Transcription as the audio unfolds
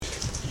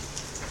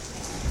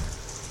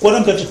What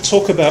I'm going to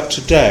talk about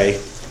today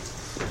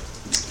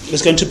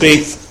is going to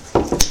be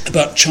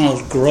about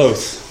child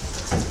growth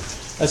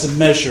as a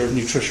measure of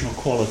nutritional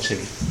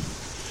quality.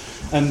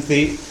 And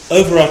the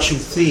overarching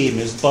theme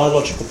is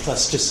biological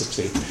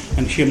plasticity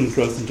and human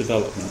growth and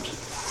development.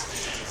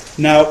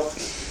 Now,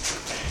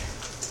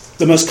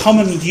 the most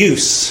common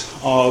use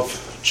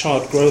of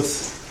child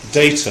growth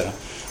data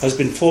has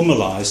been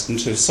formalized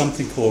into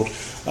something called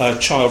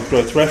child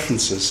growth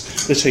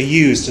references that are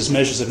used as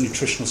measures of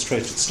nutritional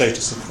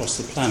status across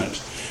the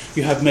planet.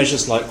 You have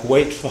measures like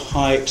weight for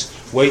height,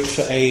 weight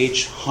for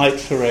age, height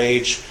for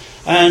age,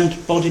 and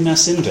body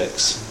mass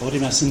index for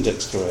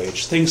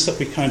age, things that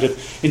we kind of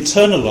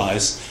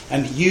internalize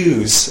and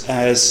use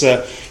as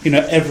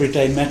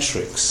everyday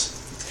metrics.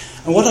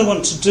 And what I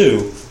want to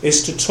do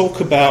is to talk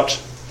about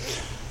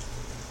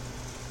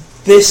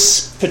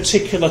this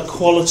particular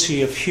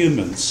quality of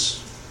humans,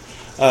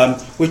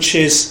 which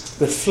is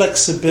the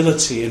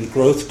flexibility in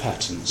growth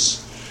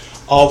patterns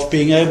of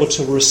being able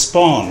to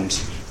respond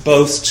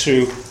both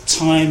to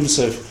times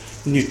of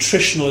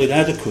nutritional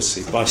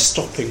inadequacy by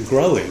stopping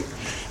growing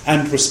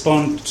and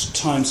respond to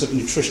times of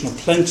nutritional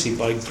plenty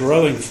by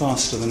growing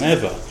faster than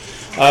ever,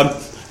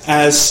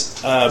 as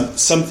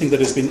something that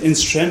has been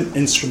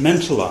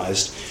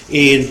instrumentalized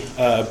in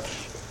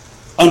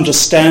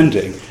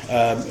understanding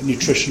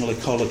nutritional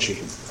ecology.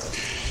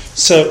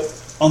 So,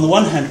 on the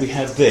one hand, we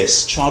have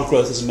this, child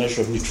growth as a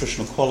measure of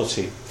nutritional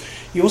quality.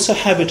 You also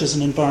have it as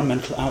an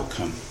environmental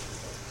outcome.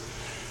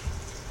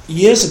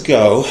 Years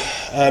ago,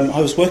 I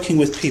was working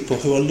with people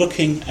who are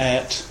looking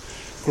at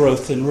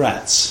growth in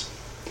rats.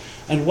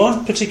 And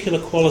one particular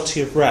quality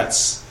of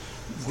rat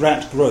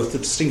growth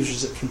that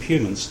distinguishes it from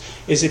humans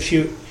is if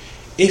you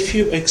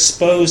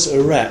expose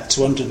a rat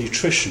to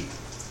undernutrition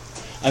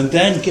and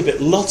then give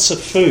it lots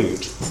of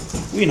food,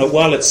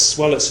 while it's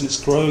in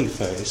its growing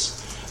phase,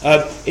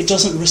 it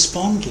doesn't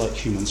respond like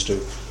humans do.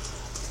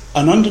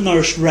 An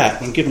undernourished rat,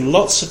 when given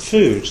lots of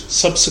food,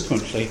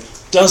 subsequently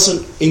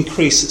doesn't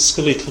increase its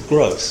skeletal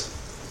growth.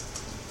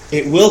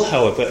 It will,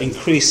 however,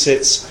 increase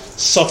its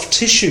soft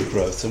tissue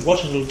growth, and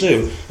what it'll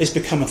do is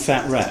become a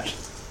fat rat.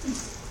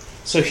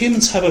 So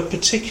humans have a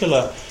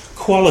particular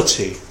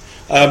quality,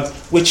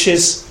 which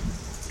is,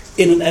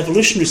 in an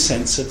evolutionary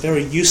sense, a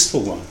very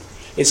useful one.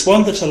 It's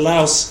one that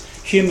allows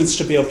humans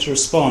to be able to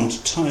respond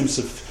to times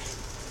of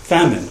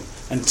famine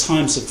and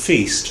times of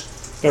feast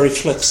very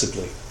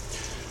flexibly.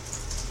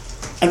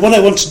 And what I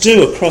want to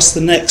do across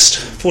the next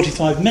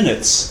 45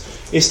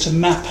 minutes is to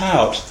map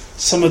out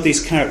some of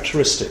these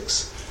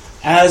characteristics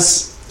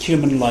as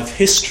human life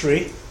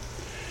history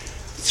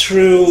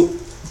through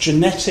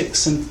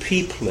genetics and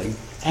peopling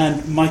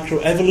and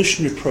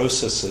microevolutionary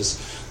processes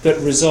that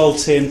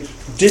result in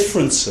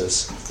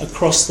differences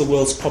across the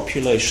world's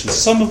populations,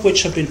 some of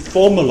which have been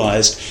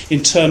formalized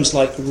in terms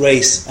like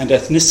race and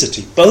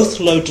ethnicity,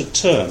 both loaded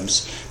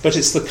terms, but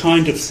it's the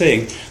kind of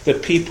thing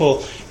that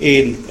people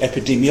in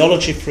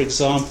epidemiology, for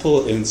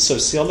example, in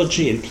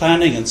sociology, in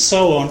planning and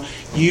so on,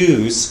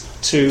 use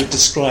to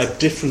describe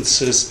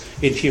differences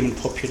in human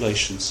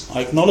populations.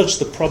 I acknowledge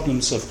the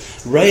problems of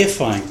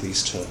reifying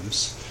these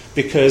terms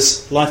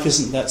because life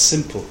isn't that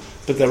simple,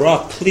 but there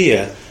are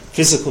clear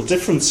physical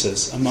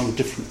differences among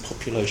different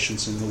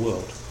populations in the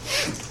world.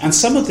 And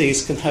some of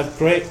these can have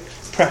great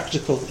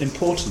practical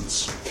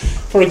importance.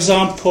 For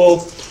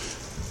example,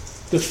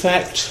 the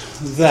fact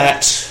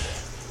that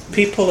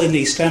people in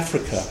East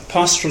Africa,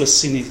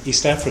 pastoralists in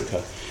East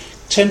Africa,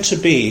 tend to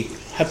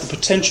have the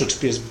potential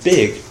to be as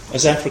big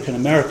as African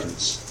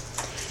Americans,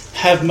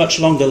 have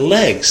much longer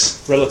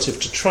legs relative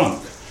to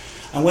trunk,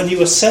 and when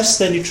you assess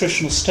their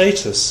nutritional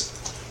status,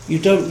 you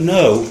don't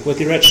know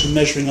whether you're actually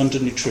measuring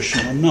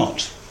undernutrition or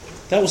not.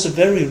 That was a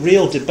very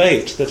real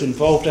debate that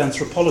involved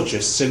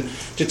anthropologists in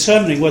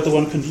determining whether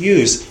one could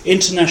use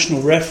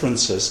international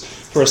references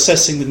for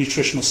assessing the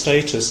nutritional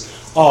status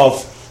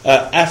of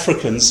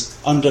Africans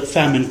under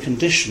famine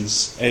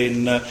conditions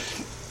from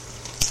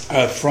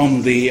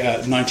the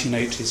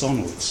 1980s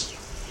onwards.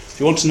 If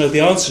you want to know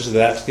the answer to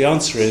that, the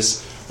answer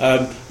is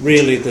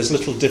really there's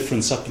little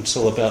difference up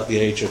until about the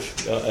age of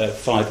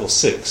 5 or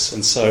 6.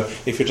 And so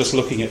if you're just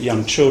looking at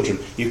young children,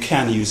 you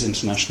can use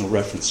international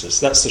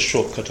references. That's the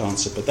shortcut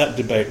answer, but that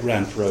debate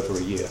ran for over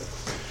a year.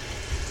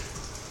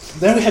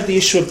 Then we have the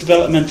issue of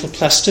developmental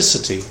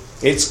plasticity.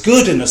 It's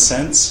good in a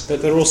sense,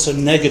 but there are also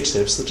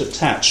negatives that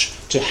attach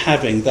to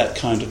having that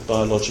kind of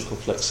biological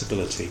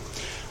flexibility.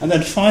 And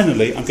then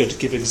finally, I'm going to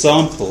give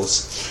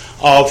examples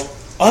of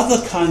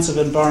other kinds of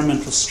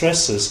environmental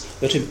stresses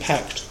that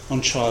impact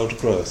on child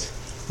growth.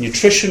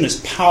 Nutrition is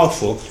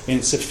powerful in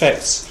its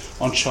effects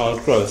on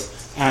child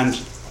growth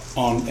and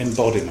on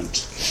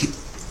embodiment.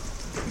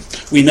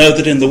 We know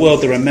that in the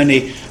world there are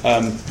many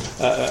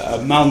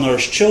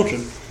malnourished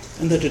children,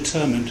 and they're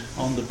determined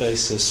on the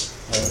basis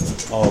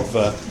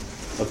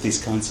of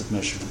these kinds of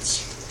measurements.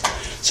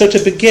 So to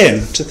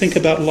begin, to think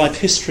about life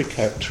history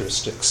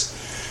characteristics,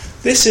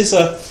 this is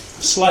a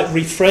slight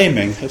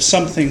reframing of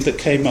something that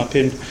came up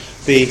in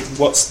the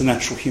What's the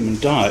Natural Human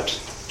Diet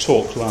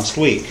talk last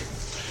week,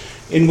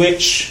 in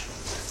which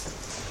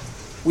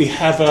we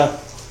have a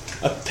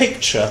a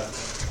picture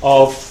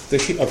of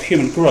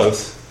human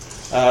growth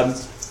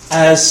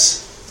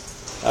as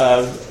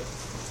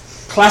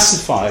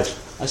classified,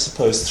 I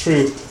suppose,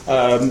 through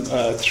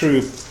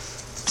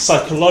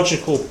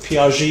psychological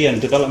Piagetian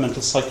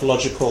developmental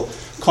psychological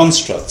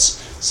constructs.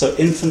 So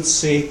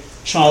infancy,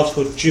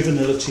 childhood,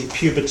 juvenility,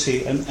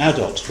 puberty, and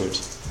adulthood.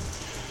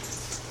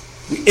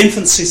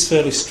 Infancy is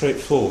fairly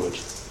straightforward.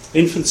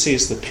 Infancy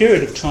is the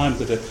period of time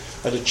that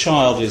a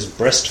child is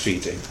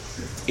breastfeeding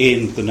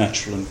in the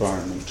natural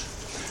environment.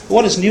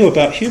 What is new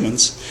about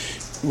humans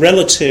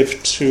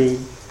relative to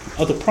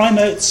other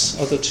primates,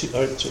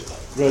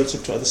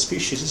 relative to other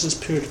species, is this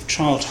period of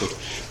childhood,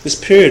 this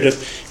period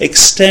of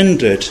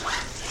extended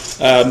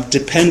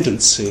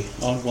dependency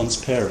on one's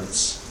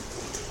parents.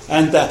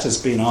 And that has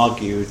been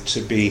argued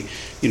to be,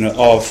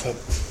 of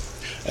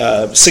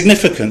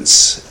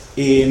significance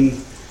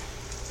in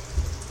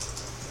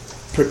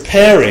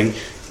preparing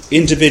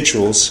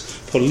individuals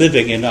for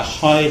living in a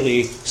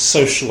highly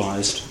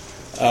socialized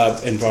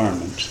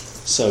environment.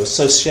 So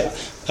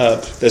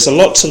there's a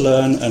lot to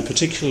learn, and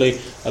particularly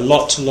a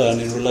lot to learn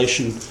in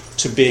relation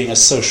to being a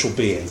social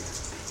being.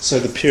 So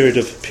the period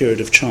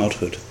of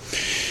childhood.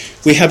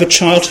 We have a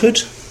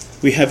childhood,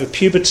 we have a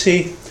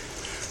puberty,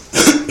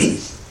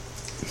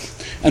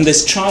 and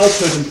this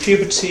childhood and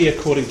puberty,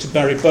 according to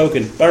Barry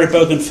Bogan. Barry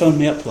Bogan phoned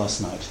me up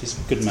last night. He's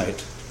a good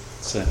mate.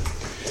 So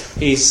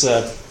he's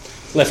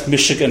left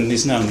Michigan and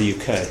he's now in the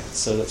UK.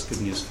 So that's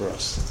good news for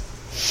us.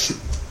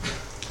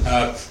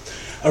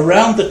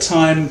 Around the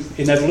time,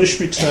 in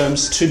evolutionary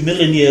terms, 2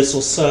 million years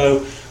or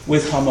so,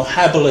 with Homo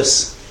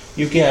habilis,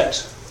 you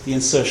get the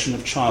insertion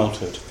of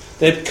childhood.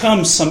 There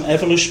comes some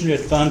evolutionary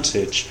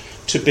advantage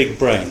to big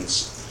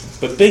brains.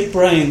 But big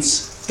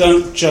brains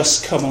don't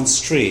just come on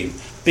stream.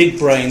 Big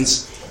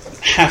brains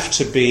have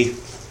to be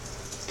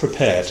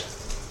prepared.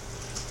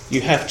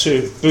 You have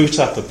to boot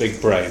up a big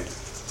brain.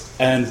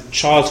 And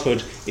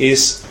childhood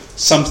is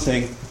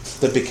something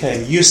that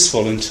became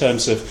useful in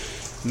terms of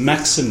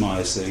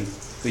maximizing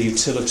the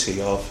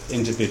utility of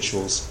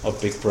individuals of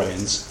big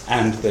brains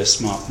and their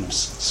smartness.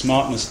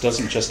 Smartness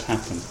doesn't just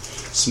happen.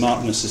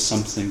 Smartness is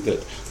something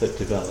that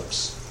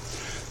develops.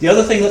 The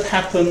other thing that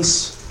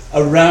happens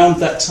around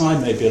that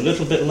time, maybe a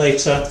little bit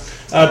later,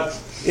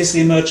 is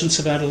the emergence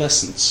of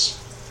adolescence.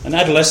 And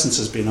adolescence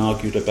has been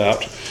argued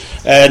about.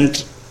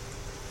 And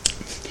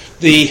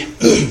the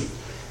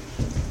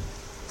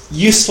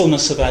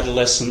usefulness of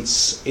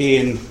adolescence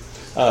in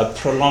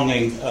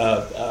prolonging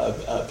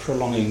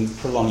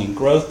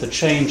growth, the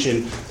change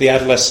in the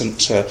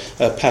adolescent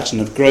pattern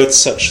of growth,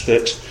 such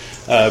that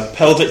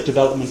pelvic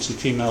development in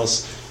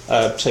females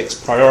takes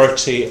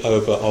priority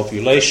over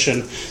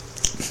ovulation,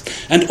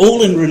 and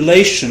all in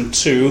relation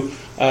to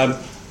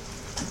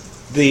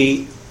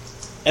the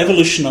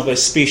evolution of a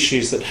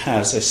species that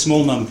has a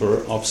small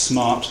number of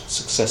smart,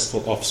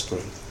 successful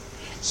offspring.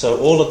 So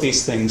all of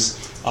these things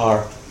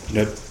are,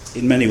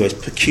 in many ways,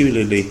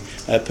 peculiarly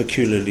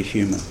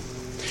human.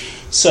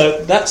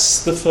 So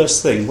that's the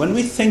first thing. When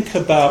we think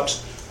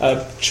about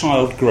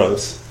child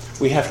growth,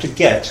 we have to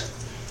get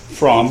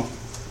from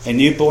a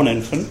newborn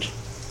infant,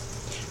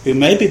 who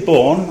may be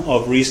born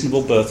of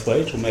reasonable birth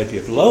weight, or maybe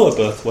of lower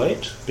birth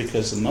weight,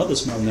 because the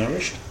mother's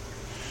malnourished,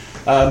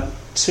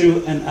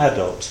 to an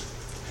adult.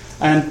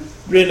 And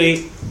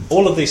really,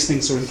 all of these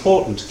things are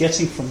important,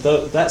 getting from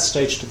that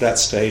stage to that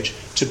stage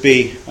to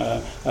be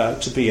a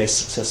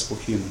successful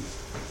human.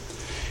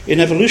 In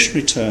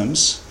evolutionary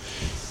terms,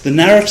 the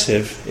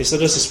narrative is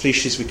that as a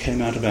species we came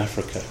out of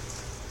Africa.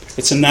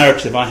 It's a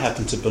narrative I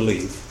happen to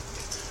believe,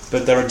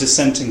 but there are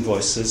dissenting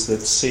voices that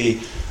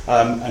see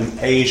an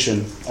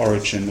Asian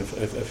origin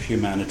of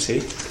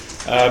humanity.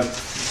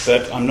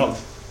 But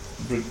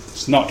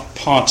it's not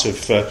part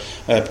of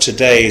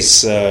today's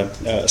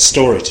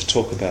story to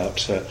talk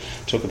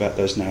about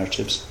those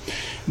narratives.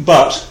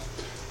 But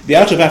the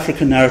out of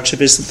Africa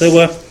narrative is that there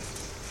were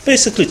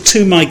basically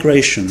 2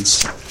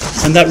 migrations,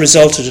 and that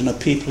resulted in a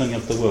peopling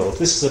of the world.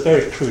 This is a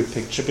very crude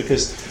picture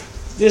because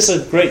there's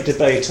a great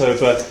debate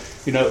over,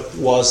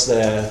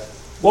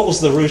 what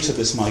was the root of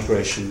this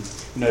migration?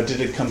 Did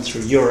it come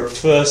through Europe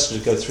first?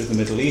 Did it go through the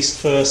Middle East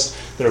first?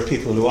 There are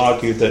people who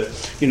argue that,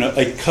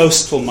 a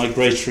coastal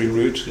migratory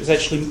route is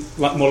actually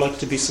more likely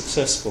to be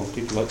successful.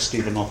 People like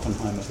Stephen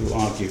Oppenheimer who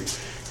argue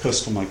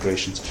coastal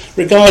migrations.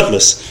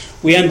 Regardless,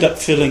 we end up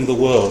filling the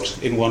world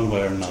in one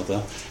way or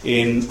another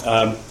in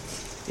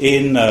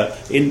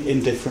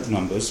different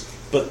numbers.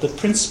 But the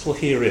principle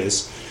here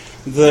is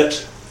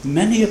that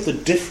many of the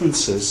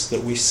differences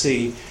that we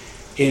see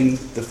in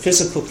the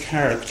physical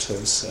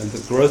characters and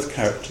the growth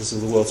characters of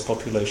the world's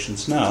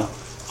populations now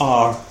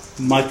are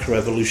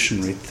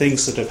microevolutionary,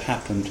 things that have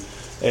happened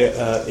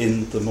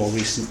in the more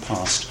recent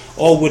past,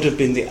 or would have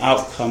been the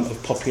outcome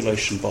of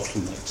population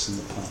bottlenecks in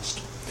the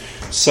past.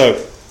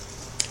 So,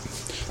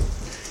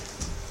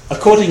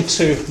 according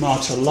to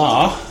Marta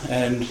Lahr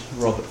and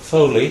Robert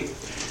Foley,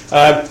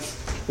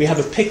 we have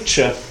a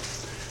picture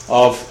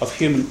of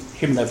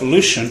human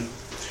evolution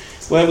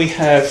where we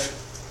have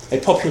a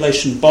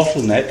population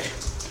bottleneck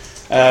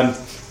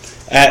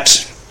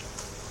at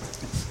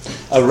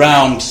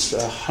around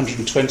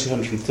 120,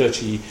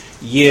 130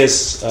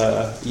 years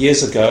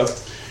ago.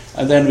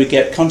 And then we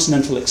get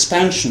continental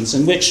expansions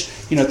in which,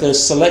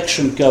 there's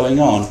selection going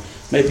on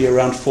maybe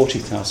around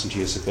 40,000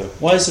 years ago.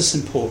 Why is this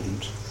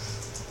important?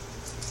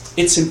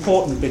 It's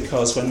important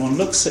because when one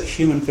looks at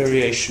human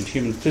variation,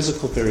 human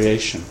physical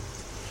variation,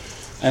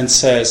 and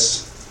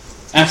says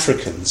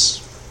Africans,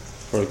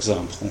 for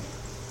example,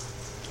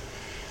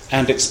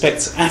 and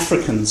expects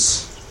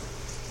Africans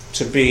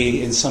to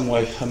be in some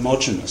way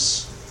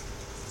homogeneous,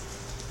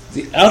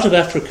 the out of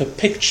Africa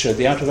picture,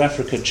 the out of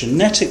Africa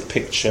genetic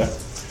picture,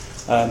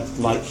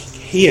 like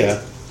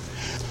here,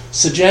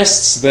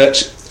 suggests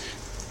that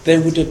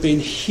there would have been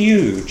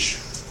huge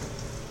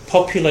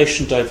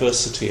population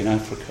diversity in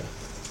Africa.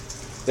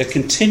 There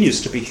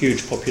continues to be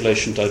huge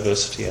population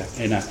diversity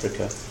in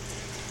Africa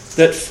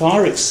that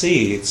far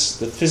exceeds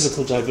the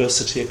physical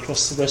diversity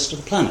across the rest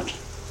of the planet.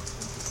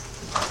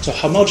 To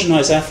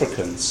homogenize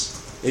Africans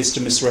is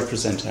to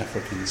misrepresent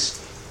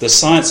Africans. The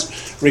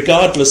science,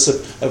 regardless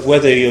of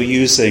whether you're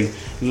using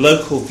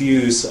local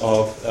views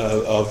of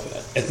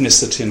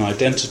ethnicity and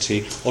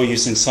identity or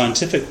using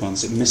scientific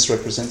ones, it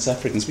misrepresents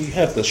Africans. But you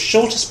have the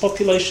shortest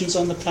populations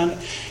on the planet,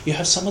 you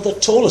have some of the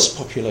tallest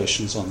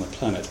populations on the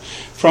planet.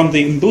 From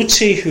the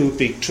Mbuti, who would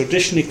be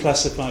traditionally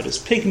classified as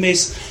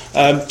pygmies,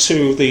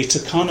 to the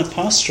Turkana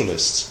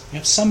pastoralists. You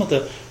have some of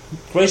the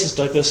greatest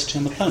diversity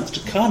on the planet. The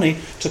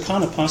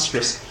Turkana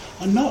pastoralists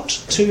are not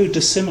too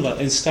dissimilar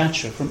in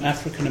stature from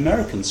African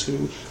Americans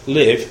who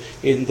live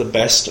in the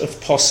best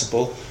of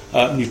possible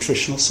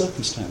nutritional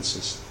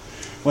circumstances.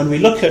 When we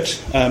look at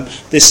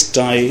this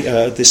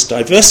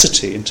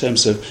diversity in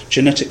terms of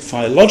genetic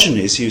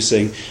phylogenies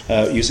using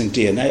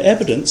DNA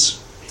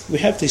evidence, we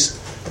have these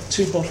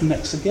two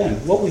bottlenecks again.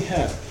 What we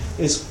have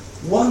is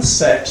one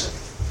set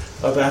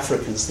of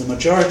Africans, the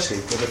majority,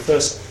 with the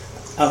first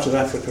out of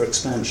Africa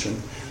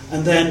expansion,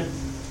 and then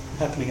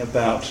happening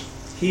about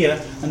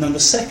here, and then the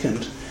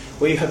second,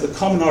 where you have the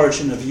common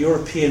origin of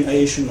European,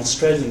 Asian,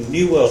 Australian,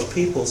 New World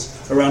peoples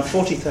around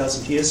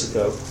 40,000 years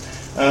ago,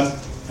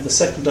 and a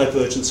second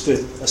divergence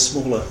with a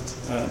smaller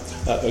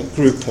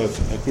group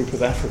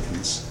of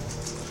Africans.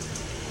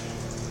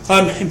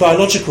 In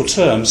biological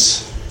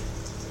terms,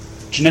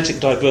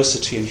 genetic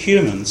diversity in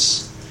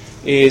humans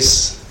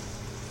is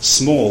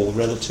small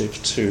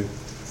relative to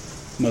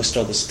most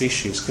other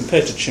species.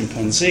 Compared to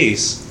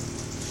chimpanzees,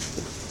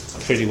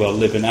 pretty well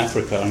live in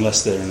Africa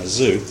unless they're in a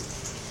zoo,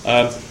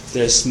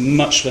 there's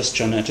much less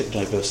genetic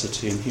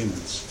diversity in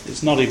humans.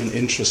 It's not even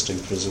interesting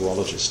for a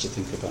zoologist to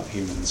think about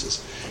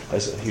humans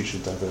as a hugely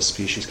diverse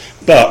species.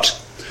 But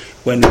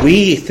when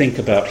we think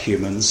about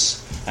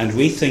humans and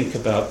we think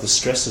about the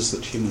stresses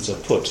that humans are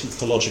put,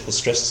 ecological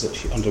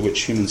stresses under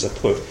which humans are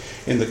put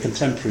in the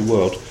contemporary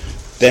world,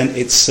 then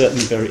it's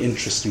certainly very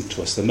interesting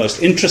to us. The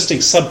most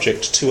interesting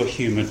subject to a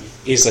human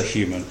is a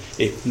human,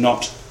 if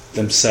not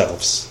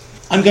themselves.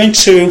 I'm going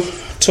to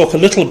talk a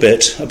little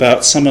bit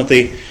about some of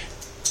the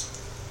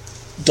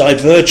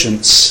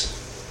divergence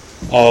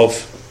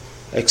of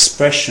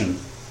expression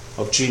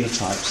of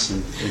genotypes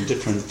in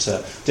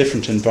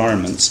different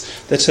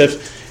environments that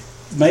have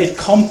made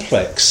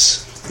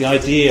complex the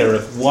idea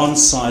of one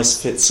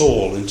size fits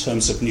all in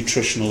terms of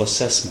nutritional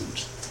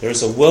assessment. There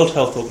is a World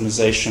Health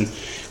Organization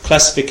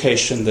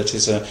classification that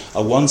is a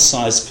one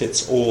size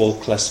fits all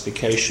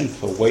classification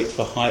for weight,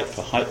 for height,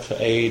 for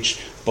age,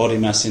 body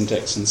mass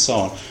index, and so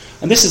on.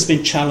 And this has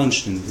been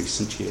challenged in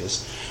recent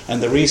years.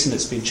 And the reason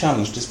it's been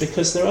challenged is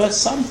because there are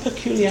some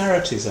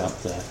peculiarities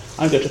out there.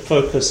 I'm going to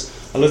focus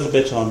a little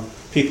bit on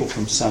people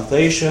from South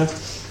Asia,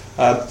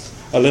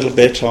 a little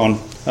bit on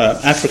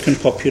African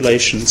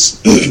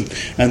populations,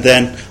 and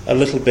then a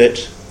little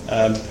bit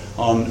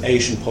on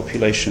Asian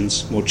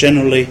populations more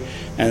generally,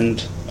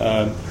 and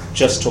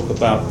just talk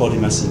about body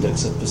mass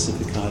index of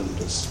Pacific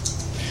Islanders.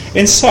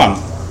 In sum,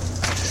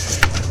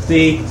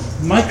 the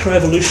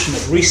microevolution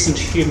of recent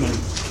human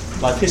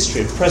life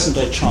history and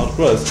present-day child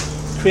growth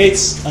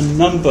creates a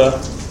number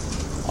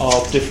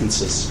of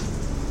differences.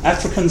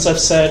 Africans, I've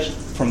said,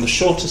 from the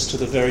shortest to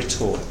the very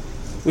tall.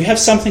 We have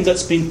something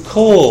that's been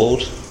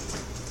called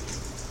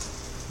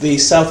the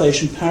South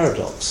Asian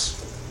paradox.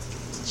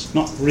 It's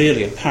not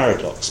really a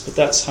paradox, but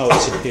that's how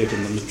it's appeared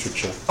in the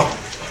literature.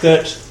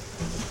 That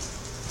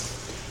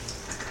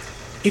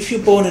if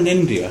you're born in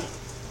India,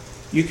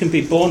 you can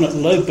be born at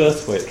low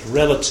birth weight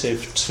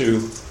relative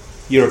to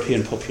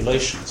European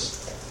populations.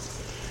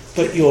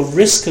 But your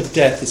risk of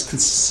death is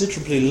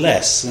considerably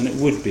less than it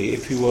would be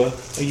if you were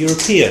a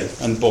European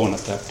and born at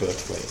that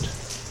birth weight.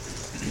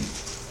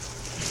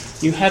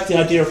 You have the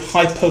idea of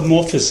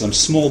hypomorphism,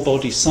 small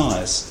body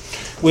size,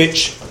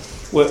 which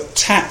were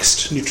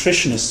taxed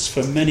nutritionists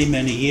for many,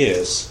 many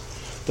years.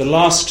 The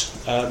last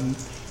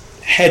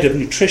head of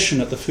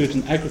nutrition at the Food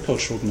and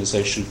Agriculture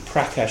Organization,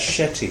 Prakash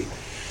Shetty,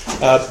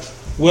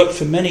 worked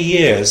for many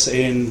years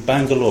in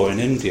Bangalore in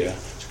India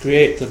to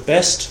create the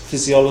best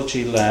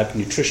physiology lab,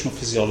 nutritional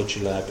physiology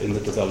lab in the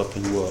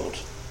developing world.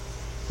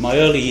 My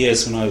early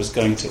years when I was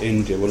going to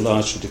India were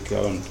largely to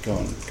go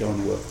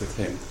and work with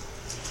him.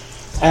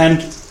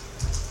 And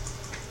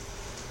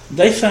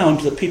they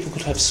found that people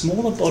could have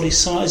smaller body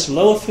size,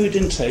 lower food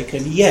intake,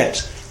 and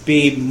yet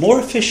be more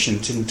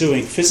efficient in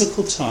doing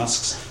physical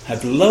tasks,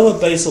 have lower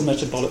basal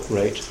metabolic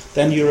rate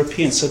than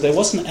Europeans. So there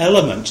was an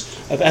element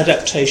of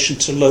adaptation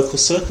to local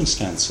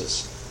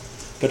circumstances.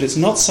 But it's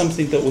not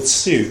something that would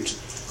suit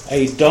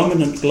a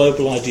dominant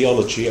global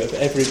ideology of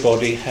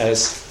everybody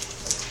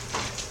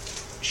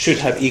should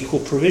have equal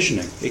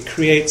provisioning. It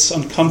creates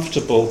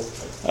uncomfortable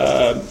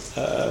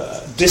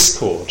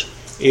discord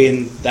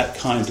in that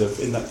kind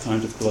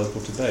of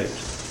global debate.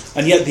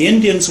 And yet the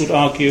Indians would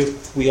argue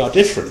we are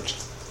different,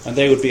 and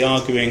they would be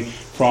arguing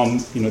from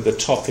the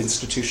top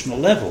institutional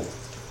level.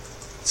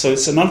 So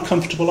it's an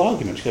uncomfortable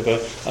argument. You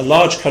have a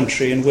large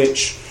country in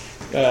which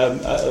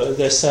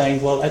they're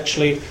saying, well,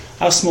 actually,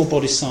 our small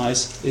body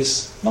size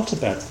is not a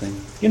bad thing.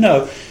 In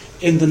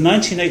the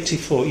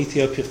 1984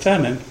 Ethiopia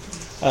famine,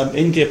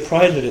 India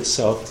prided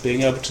itself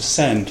being able to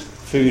send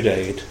food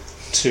aid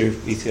to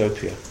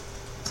Ethiopia.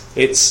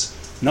 It's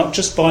not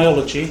just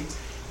biology,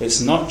 it's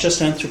not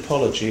just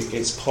anthropology,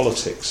 it's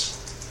politics.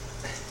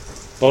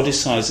 Body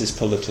size is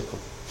political.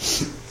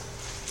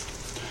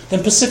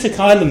 Then Pacific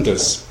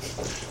Islanders.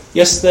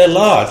 Yes, they're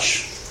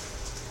large.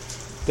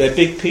 They're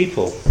big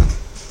people.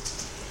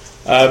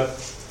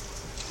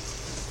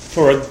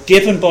 For a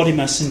given body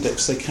mass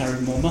index, they carry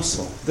more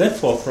muscle.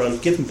 Therefore, for a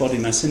given body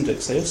mass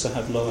index, they also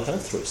have lower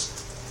health risk.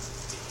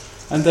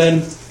 And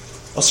then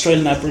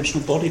Australian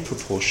Aboriginal body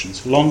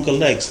proportions, longer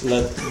legs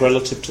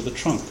relative to the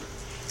trunk,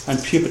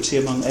 and puberty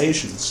among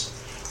Asians,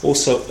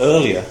 also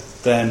earlier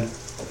than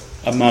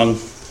among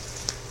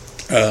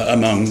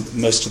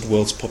most of the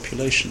world's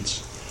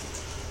populations.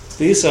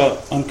 These are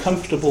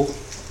uncomfortable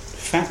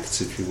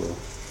facts, if you will.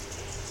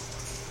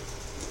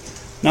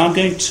 Now I'm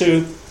going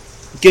to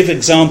give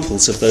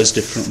examples of those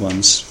different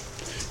ones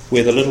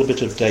with a little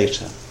bit of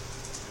data.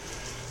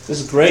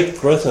 There's a great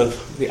growth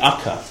of the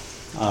Aka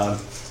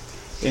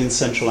in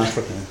Central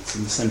Africa,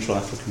 in the Central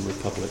African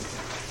Republic.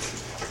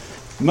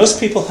 Most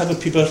people have a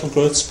pubertal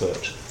growth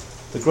spurt.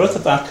 The growth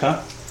of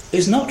Aka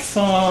is not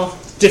far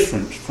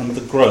different from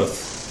the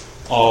growth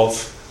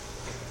of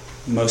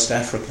most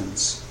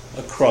Africans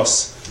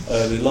across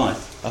early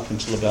life, up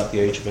until about the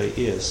age of 8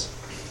 years.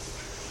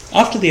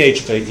 After the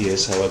age of 8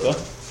 years, however,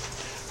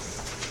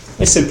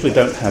 they simply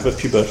don't have a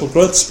pubertal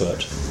growth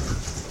spurt.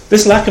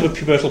 This lack of a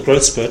pubertal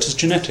growth spurt is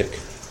genetic.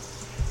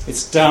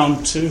 It's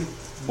down to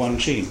one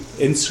gene,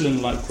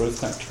 insulin-like growth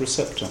factor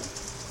receptor.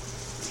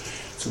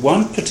 It's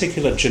one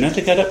particular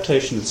genetic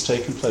adaptation that's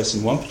taken place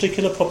in one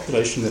particular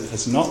population that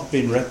has not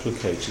been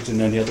replicated in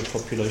any other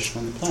population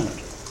on the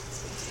planet.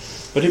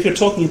 But if you're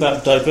talking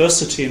about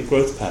diversity and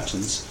growth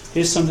patterns,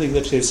 here's something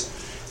that is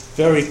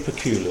very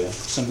peculiar,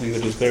 something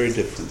that is very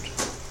different.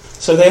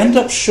 So they end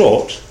up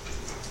short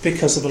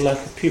because of a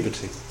lack of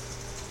puberty.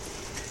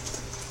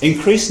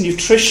 Increased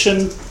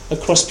nutrition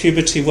across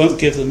puberty won't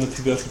give them a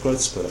pubertal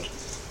growth spurt.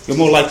 You're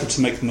more likely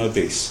to make them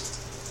obese.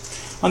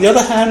 On the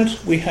other hand,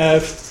 we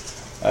have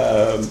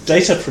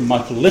data from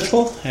Michael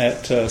Little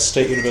at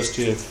State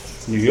University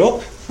of New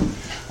York,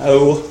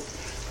 who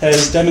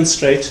has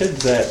demonstrated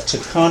that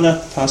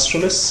Turkana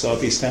pastoralists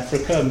of East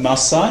Africa,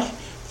 Maasai,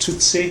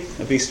 Tutsi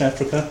of East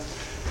Africa,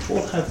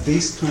 all have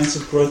these kinds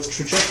of growth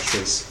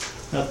trajectories.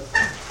 Now,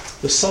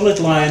 the solid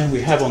line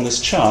we have on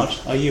this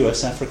chart are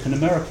US African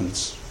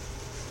Americans,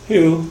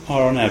 who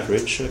are on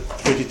average a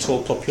pretty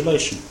tall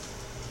population.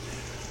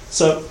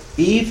 So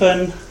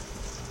even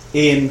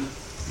in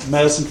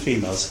males and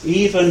females,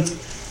 even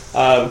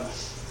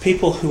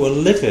people who are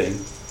living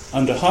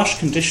under harsh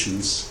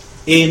conditions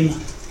in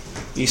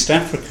East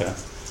Africa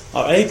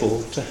are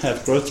able to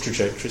have growth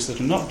trajectories that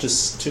are not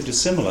too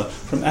dissimilar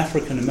from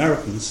African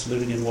Americans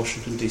living in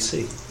Washington,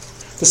 D.C.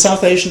 The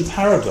South Asian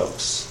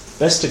paradox,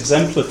 best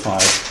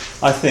exemplified,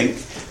 I think,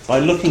 by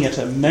looking at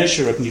a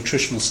measure of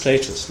nutritional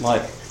status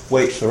like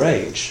weight for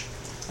age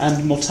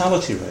and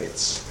mortality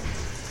rates.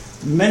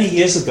 Many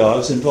years ago, I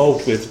was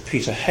involved with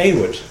Peter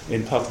Hayward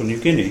in Papua New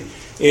Guinea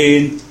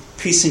in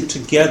piecing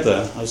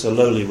together, I was a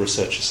lowly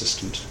research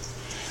assistant,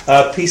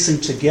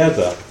 piecing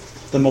together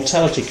the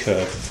mortality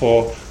curve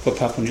for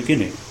Papua New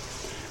Guinea.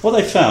 What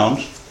they found,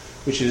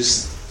 which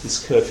is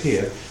this curve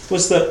here,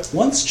 was that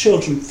once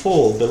children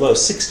fall below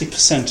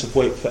 60% of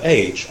weight per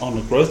age on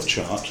a growth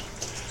chart,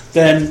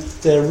 then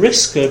their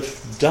risk of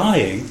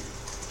dying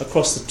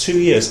across the 2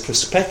 years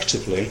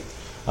prospectively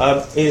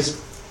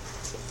is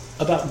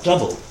about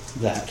double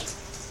that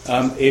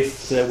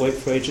if their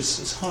weight per age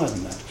is higher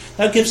than that.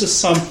 That gives us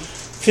some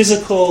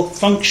physical,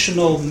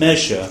 functional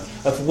measure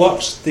of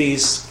what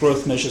these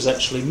growth measures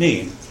actually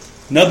mean.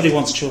 Nobody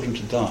wants children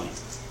to die.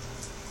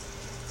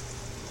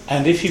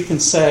 And if you can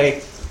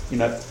say,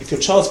 if your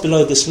child's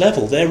below this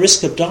level, their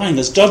risk of dying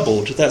has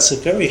doubled, that's a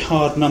very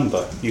hard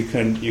number you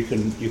can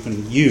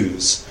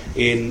use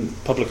in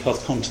public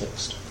health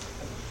context.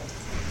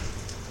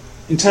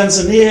 In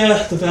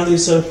Tanzania, the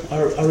values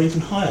are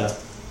even higher.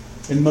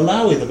 In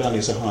Malawi, the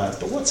values are higher.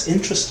 But what's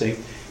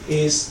interesting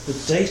is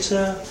the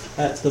data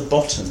at the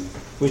bottom,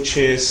 which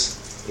is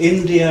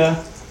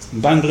India,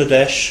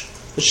 Bangladesh,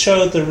 that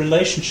show the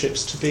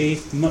relationships to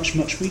be much,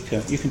 much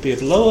weaker. You can be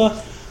of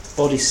lower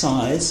body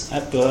size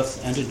at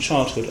birth and in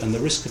childhood, and the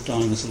risk of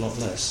dying is a lot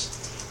less,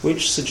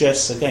 which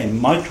suggests, again,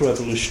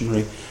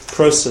 microevolutionary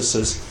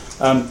processes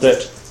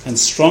and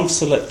strong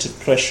selective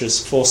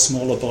pressures for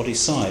smaller body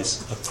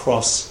size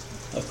across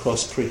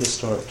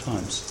prehistoric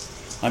times.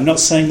 I'm not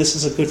saying this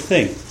is a good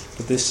thing,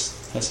 but this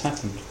has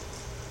happened.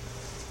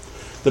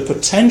 The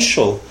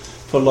potential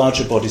for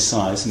larger body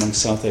size among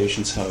South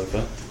Asians,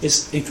 however,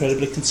 is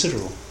incredibly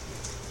considerable.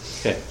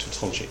 Okay,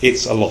 tautology.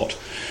 It's a lot.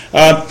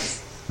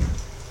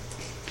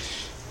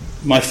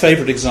 My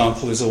favourite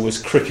example is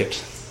always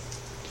cricket.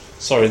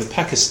 Sorry, the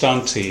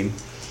Pakistan team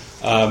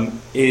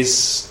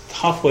is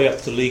halfway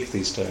up the league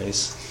these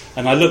days.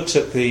 And I looked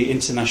at the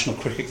International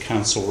Cricket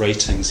Council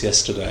ratings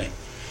yesterday.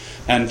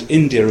 And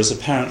India is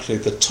apparently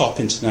the top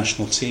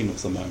international team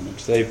of the moment.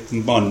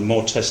 They've won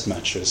more test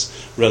matches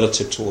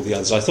relative to all the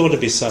others. I thought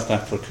it'd be South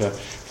Africa,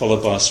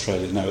 followed by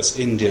Australia. No, it's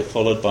India,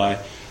 followed by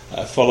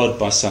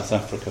South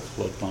Africa,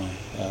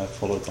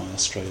 followed by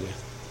Australia.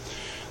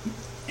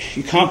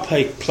 You can't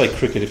play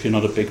cricket if you're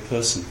not a big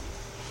person.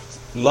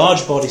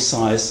 Large body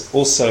size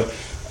also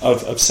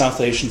of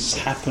South Asians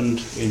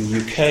happened in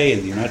UK,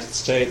 in the United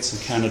States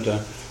and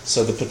Canada,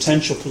 so the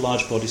potential for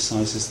large body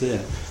size is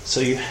there. So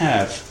you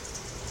have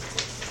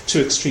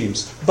two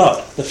extremes.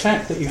 But the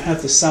fact that you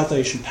have this South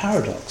Asian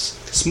paradox,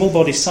 small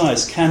body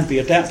size can be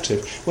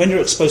adaptive. When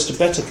you're exposed to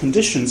better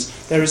conditions,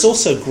 there is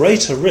also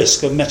greater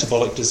risk of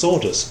metabolic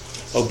disorders,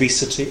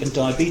 obesity and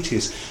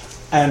diabetes.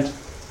 And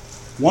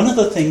one of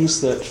the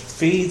things that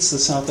feeds the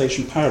South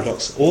Asian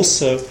paradox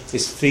also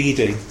is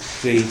feeding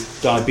the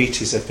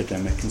diabetes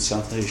epidemic in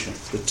South Asia.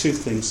 The two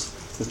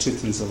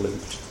things are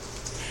linked.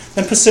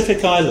 Then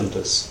Pacific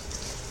Islanders.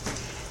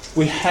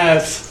 We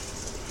have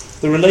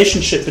the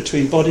relationship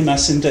between body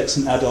mass index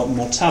and adult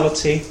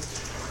mortality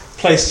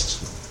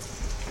placed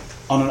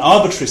on an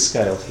arbitrary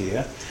scale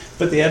here,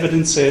 but the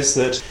evidence is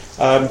that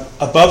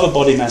above a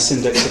body mass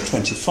index of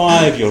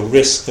 25, your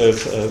risk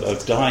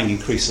of dying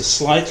increases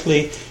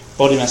slightly.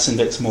 Body mass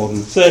index more than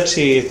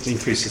 30, it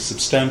increases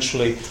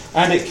substantially,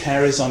 and it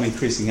carries on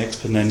increasing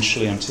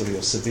exponentially until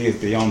you're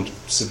beyond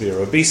severe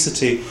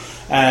obesity,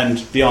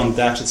 and beyond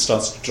that it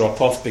starts to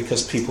drop off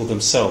because people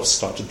themselves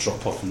start to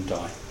drop off and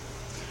die.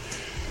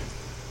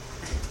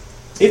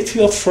 If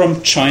you're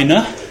from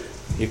China,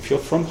 if you're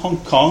from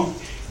Hong Kong,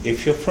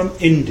 if you're from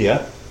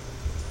India,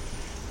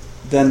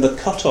 then the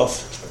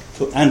cutoff,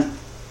 and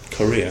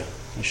Korea,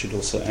 I should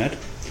also add,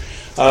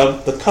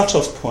 the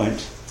cutoff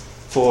point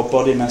for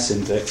body mass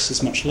index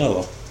is much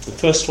lower. The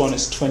first one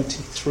is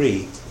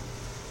 23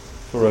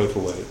 for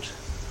overweight.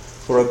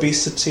 For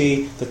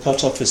obesity, the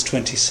cutoff is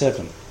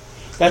 27.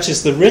 That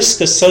is the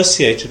risk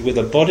associated with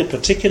a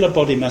particular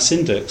body mass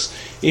index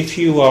if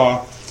you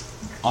are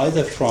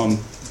either from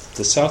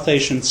the South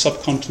Asian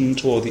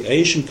subcontinent or the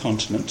Asian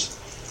continent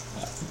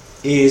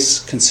is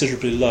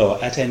considerably lower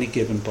at any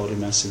given body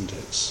mass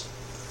index.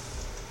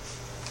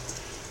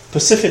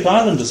 Pacific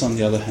Islanders, on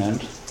the other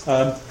hand,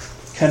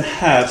 can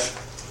have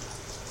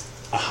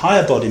a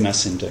higher body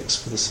mass index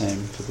for the same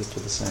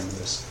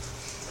risk.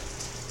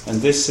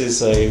 And this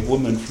is a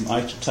woman from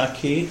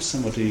Aitutaki,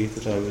 somebody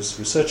that I was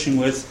researching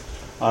with,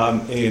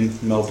 in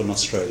Melbourne,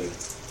 Australia.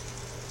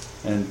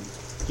 And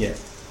yeah,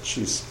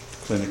 she's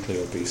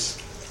clinically obese.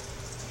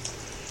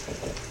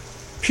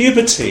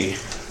 Puberty,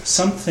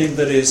 something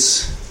that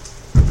is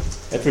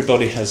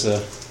everybody has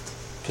a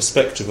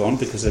perspective on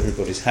because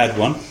everybody's had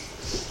one,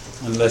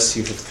 unless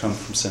you have come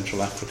from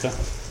Central Africa.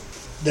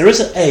 There is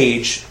an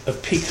age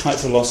of peak height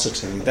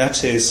velocity.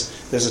 That is,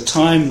 there's a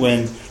time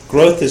when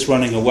growth is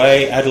running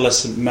away.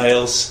 Adolescent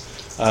males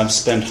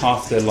spend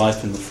half their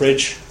life in the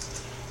fridge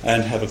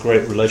and have a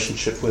great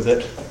relationship with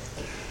it.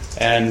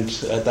 And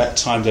at that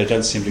time they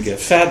don't seem to get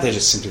fat, they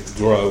just seem to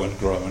grow and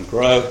grow and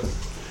grow.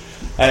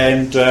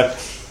 And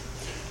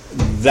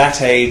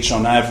that age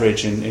on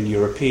average in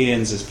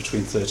Europeans is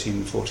between 13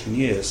 and 14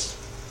 years.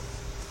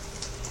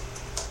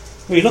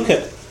 We look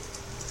at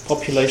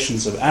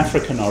populations of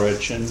African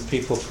origin,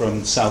 people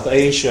from South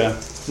Asia,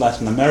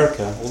 Latin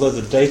America, although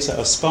the data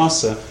are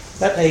sparser,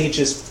 that age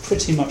is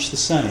pretty much the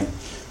same.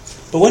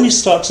 But when you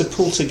start to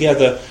pull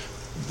together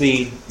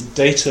the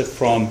data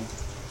from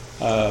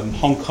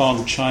Hong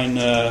Kong,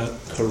 China,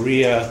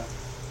 Korea,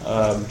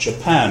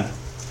 Japan,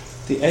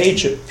 the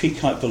age at peak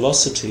height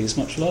velocity is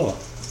much lower.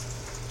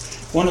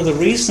 One of the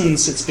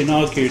reasons it's been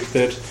argued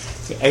that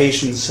the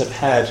Asians have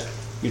had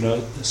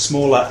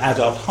smaller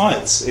adult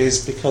heights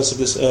is because of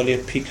this earlier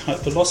peak height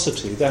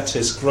velocity. That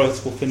is,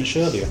 growth will finish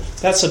earlier.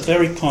 That's a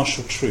very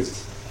partial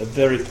truth,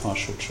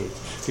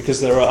 because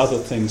there are other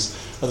things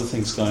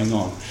going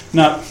on.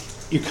 Now,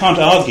 you can't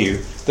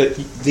argue that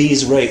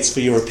these rates for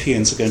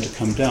Europeans are going to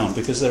come down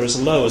because they're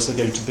as low as they're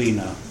going to be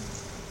now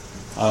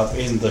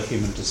in the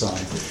human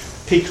design.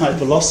 Peak height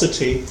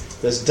velocity,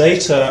 there's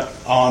data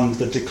on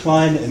the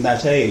decline in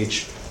that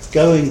age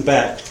going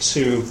back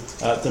to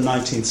the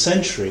 19th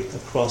century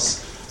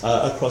across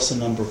a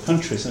number of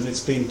countries, and it's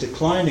been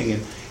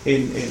declining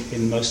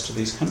in most of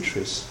these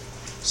countries.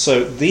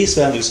 So these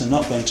values are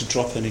not going to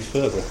drop any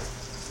further.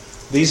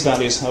 These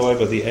values,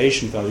 however, the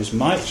Asian values,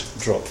 might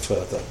drop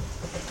further.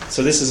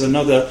 So this is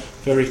another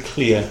very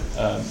clear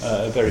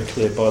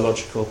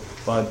biological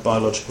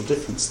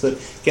difference that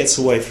gets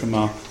away from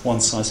our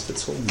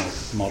one-size-fits-all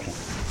model.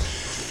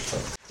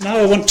 Now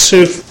I want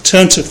to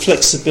turn to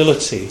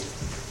flexibility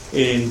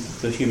in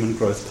the human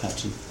growth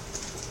pattern.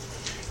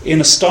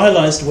 In a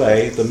stylized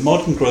way, the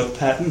modern growth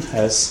pattern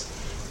has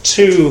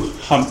two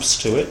humps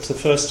to it. The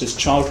first is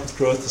childhood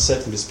growth, the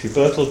second is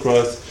pubertal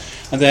growth,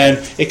 and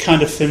then it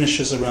kind of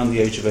finishes around the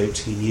age of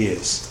 18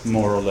 years,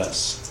 more or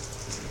less.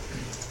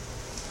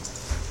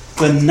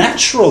 The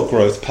natural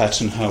growth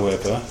pattern,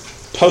 however,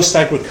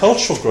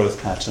 post-agricultural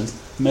growth pattern,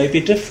 may be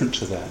different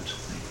to that.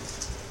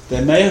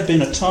 There may have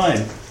been a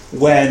time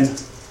when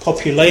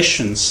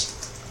populations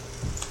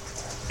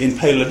in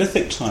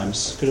Paleolithic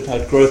times could have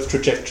had growth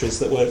trajectories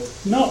that were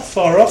not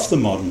far off the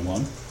modern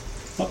one,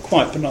 not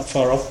quite, but not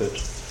far off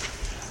it.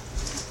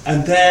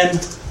 And then,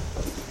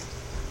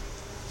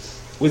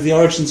 with the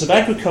origins of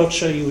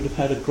agriculture, you would have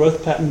had a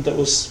growth pattern that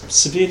was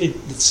severely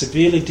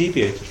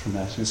deviated from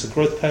that. And it's a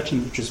growth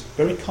pattern which is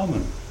very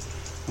common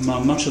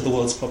among much of the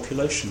world's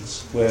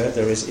populations, where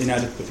there is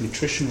inadequate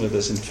nutrition, where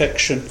there's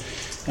infection,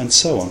 and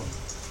so on.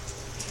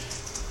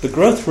 The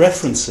growth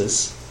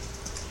references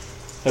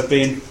have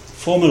been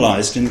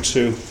formalized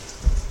into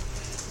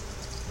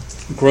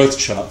growth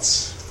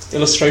charts.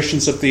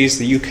 Illustrations of these,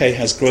 the UK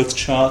has growth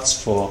charts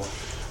for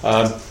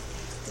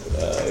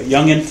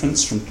young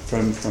infants from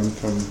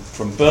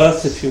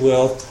birth, if you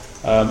will,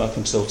 up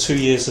until 2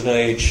 years of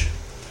age,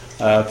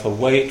 for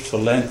weight, for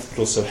length, but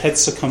also head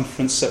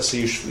circumference. That's a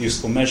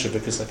useful measure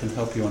because that can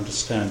help you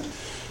understand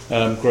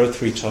growth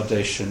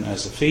retardation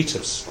as a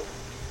fetus.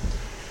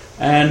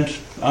 And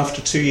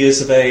after 2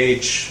 years of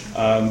age,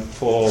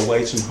 for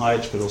weight and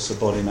height, but also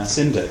body mass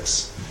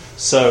index.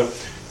 So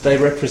they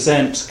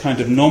represent kind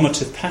of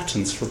normative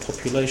patterns for a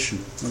population.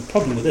 And the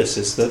problem with this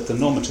is that the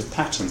normative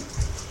pattern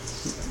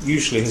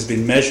usually has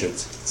been measured.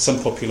 Some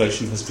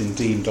population has been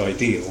deemed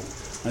ideal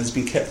and has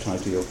been kept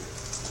ideal.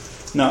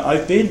 Now,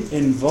 I've been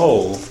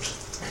involved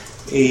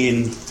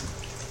in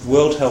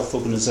World Health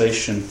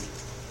Organization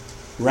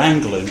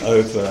wrangling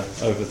over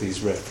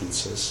these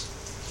references.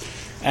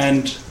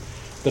 And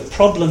the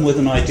problem with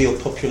an ideal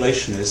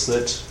population is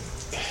that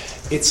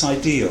it's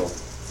ideal.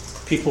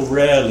 People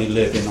rarely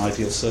live in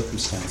ideal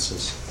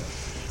circumstances.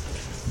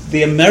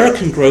 The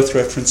American growth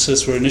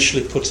references were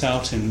initially put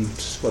out in,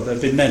 well, there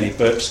have been many,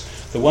 but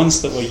the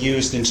ones that were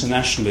used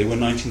internationally were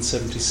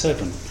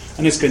 1977.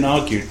 And it's been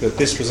argued that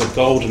this was a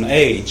golden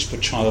age for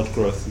child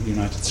growth in the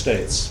United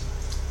States.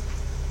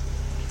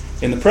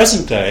 In the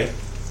present day,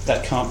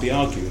 that can't be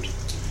argued.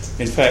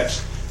 In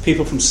fact,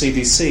 people from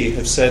CDC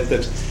have said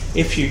that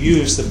if you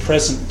use the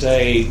present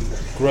day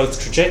growth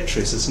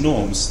trajectories as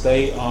norms,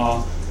 they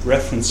are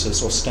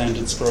references or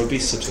standards for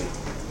obesity,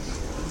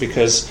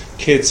 because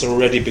kids are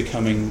already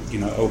becoming,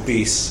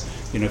 obese,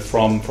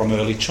 from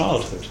early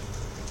childhood.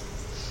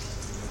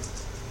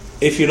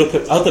 If you look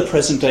at other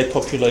present-day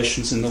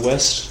populations in the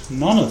West,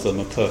 none of them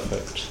are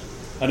perfect.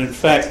 And in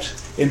fact,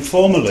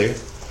 informally,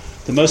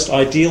 the most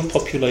ideal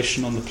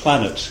population on the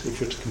planet, if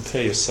you were to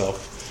compare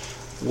yourself,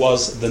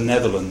 was the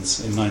Netherlands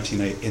in the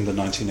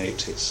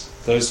 1980s.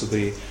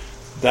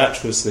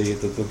 That was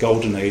the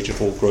golden age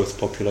of all growth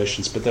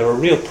populations. But there are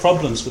real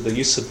problems with the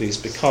use of these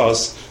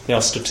because they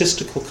are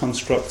statistical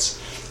constructs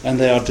and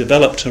they are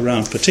developed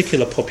around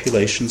particular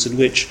populations in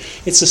which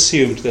it's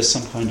assumed there's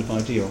some kind of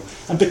ideal.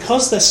 And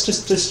because they're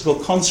statistical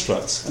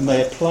constructs and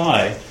they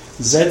apply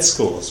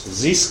z-scores or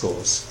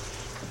z-scores,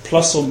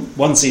 plus or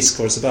 1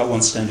 z-score is about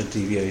 1 standard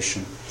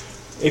deviation.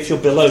 If you're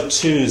below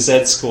 2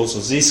 z-scores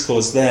or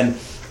z-scores, then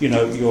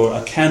you're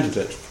a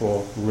candidate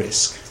for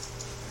risk.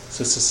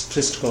 So it's a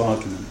statistical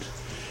argument.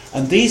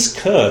 And these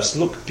curves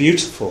look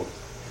beautiful.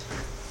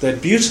 They're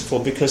beautiful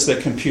because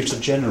they're computer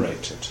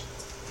generated.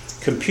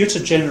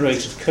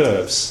 Computer-generated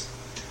curves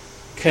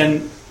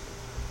can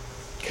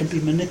be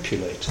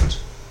manipulated.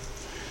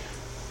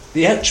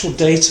 The actual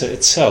data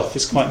itself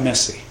is quite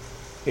messy.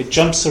 It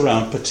jumps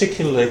around,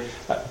 particularly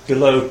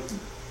below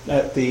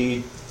at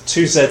the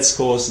 2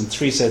 z-scores and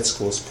 3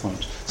 z-scores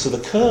point. So the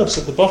curves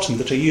at the bottom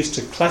that are used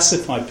to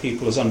classify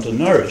people as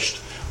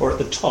undernourished, or at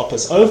the top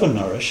as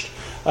overnourished,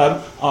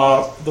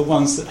 are the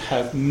ones that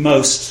have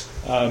most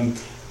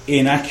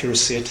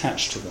inaccuracy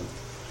attached to them.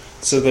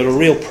 So there are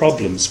real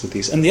problems with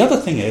these. And the other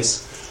thing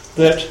is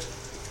that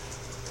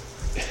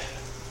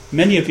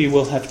many of you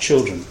will have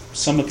children.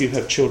 Some of you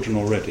have children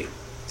already.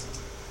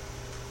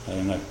 I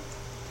don't know.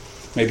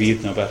 Maybe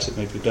you'd know about it,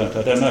 maybe you don't.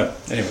 I don't know.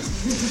 Anyway.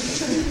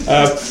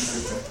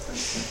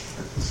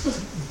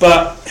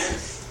 But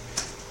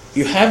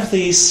you have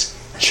these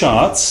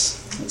charts,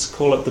 let's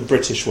call it the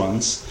British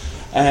ones,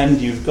 and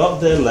you've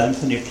got their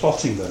length and you're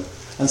plotting them.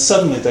 And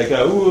suddenly they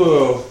go,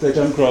 whoa, they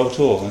don't grow at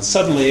all. And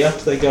suddenly up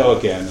they go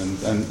again,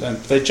 and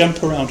they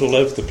jump around all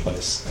over the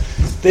place.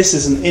 This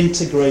is an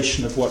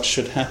integration of what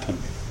should happen.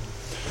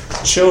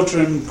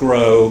 Children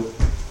grow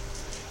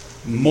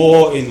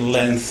more in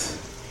length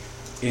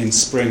in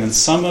spring and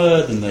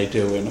summer than they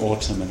do in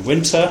autumn and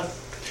winter.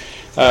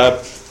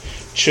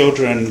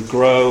 children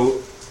grow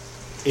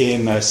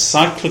in a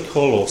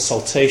cyclical or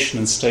saltation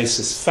and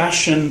stasis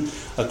fashion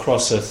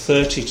across a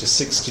 30 to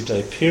 60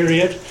 day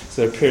period.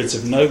 So there are periods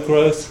of no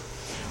growth,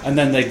 and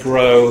then they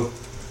grow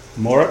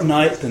more at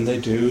night than they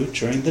do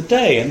during the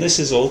day. And this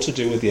is all to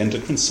do with the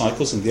endocrine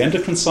cycles, and the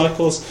endocrine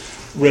cycles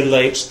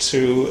relate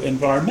to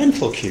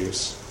environmental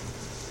cues.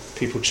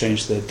 People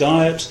change their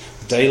diet,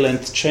 day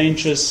length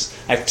changes,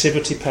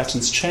 activity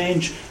patterns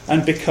change,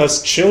 and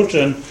because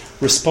children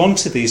respond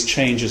to these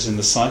changes in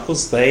the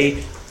cycles, their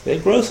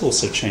growth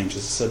also changes.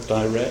 It's a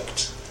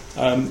direct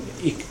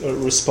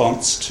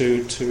response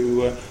to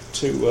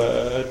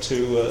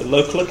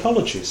local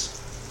ecologies.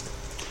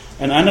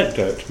 An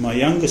anecdote: my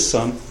eldest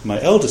son,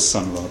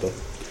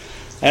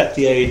 at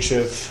the age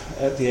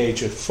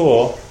of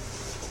 4,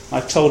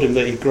 I told him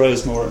that he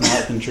grows more at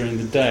night than during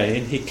the day,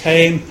 and he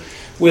came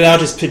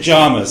without his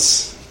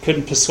pyjamas.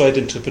 Couldn't persuade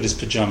him to put his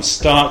pyjamas,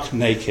 stark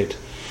naked.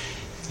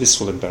 This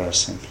will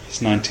embarrass him.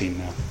 He's 19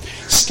 now.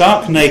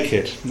 Stark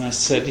naked. And I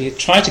said, he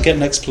tried to get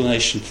an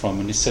explanation from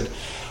him, and he said,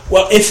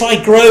 well, if I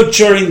grow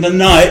during the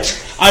night,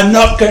 I'm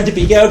not going to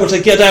be able to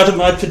get out of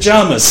my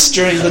pyjamas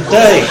during the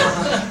day.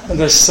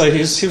 And so he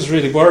was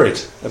really worried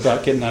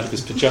about getting out of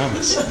his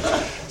pyjamas.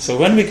 So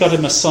when we got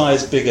him a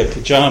size bigger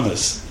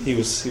pyjamas, he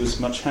was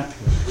much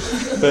happier.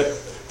 But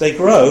they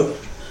grow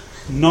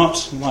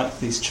not like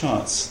these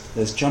charts.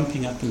 There's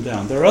jumping up and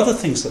down. There are other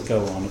things that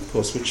go on, of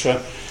course, which are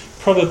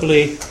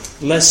probably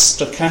less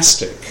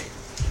stochastic,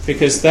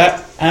 because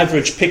that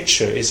average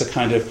picture is a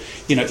kind of,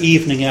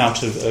 evening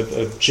out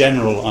of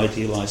general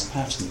idealized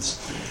patterns.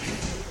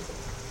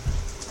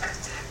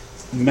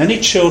 Many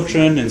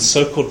children in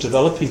so-called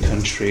developing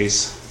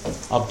countries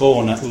are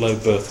born at low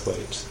birth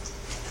weight,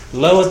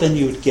 lower than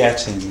you would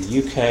get in the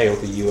UK or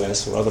the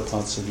US or other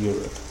parts of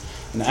Europe.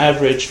 An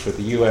average for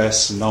the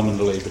US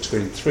nominally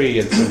between 3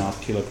 and 3.5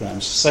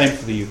 kilograms, same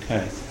for the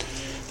UK.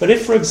 But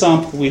if, for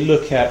example, we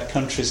look at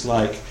countries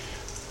like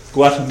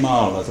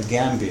Guatemala, the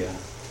Gambia,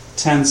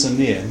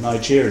 Tanzania,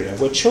 Nigeria,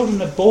 where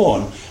children are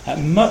born at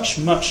much,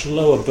 much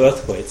lower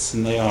birth weights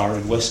than they are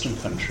in Western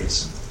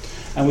countries,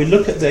 and we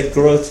look at their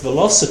growth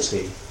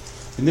velocity,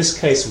 in this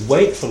case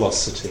weight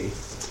velocity,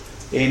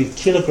 in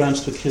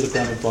kilograms per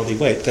kilogram of body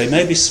weight, they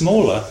may be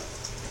smaller,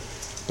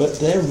 but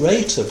their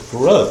rate of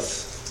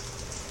growth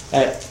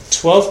at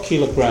 12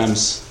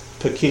 kilograms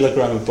per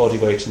kilogram of body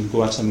weight in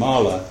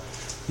Guatemala,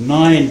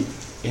 9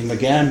 in the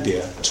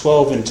Gambia,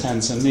 12 in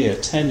Tanzania,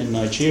 10 in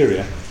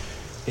Nigeria,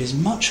 is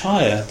much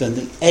higher than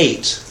the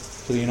 8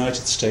 for the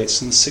United States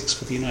and the 6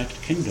 for the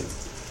United Kingdom.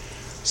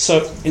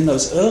 So in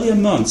those earlier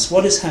months,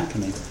 what is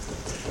happening?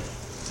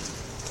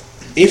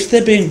 If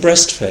they're being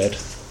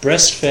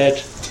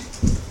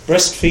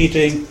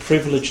breastfeeding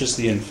privileges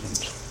the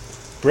infant.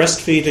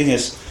 Breastfeeding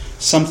is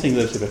something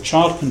that if a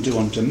child can do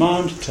on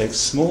demand, takes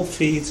small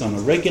feeds on a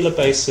regular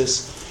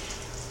basis,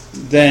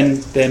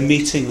 then they're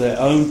meeting their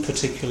own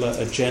particular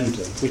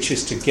agenda, which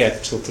is to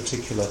get to a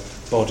particular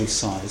body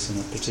size and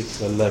a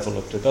particular level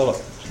of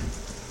development.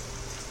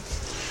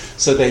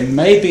 So they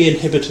may be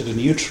inhibited in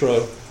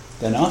utero,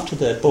 then after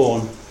they're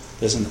born,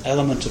 there's an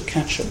element of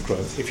catch-up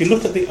growth. If you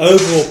look at the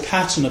overall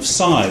pattern of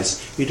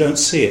size, you don't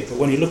see it, but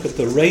when you look at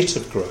the rate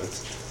of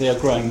growth, they are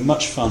growing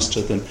much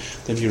faster than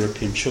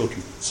European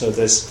children. So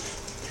there's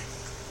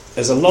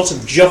a lot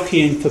of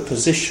jockeying for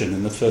position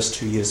in the first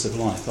 2 years of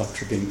life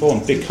after being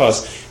born,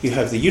 because you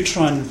have the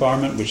uterine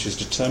environment, which is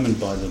determined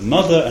by the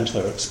mother and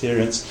her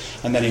experience,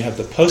 and then you have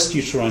the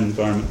post-uterine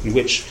environment in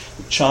which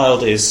the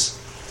child is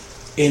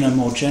in a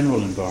more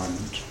general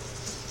environment.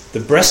 The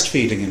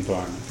breastfeeding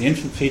environment, the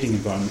infant feeding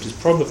environment, is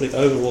probably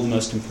overall the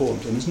most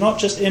important. And it's not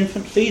just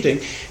infant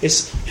feeding,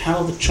 it's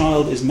how the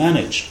child is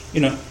managed.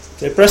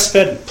 They're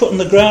breastfed and put on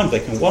the ground, they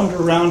can wander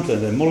around,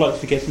 they're more likely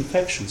to get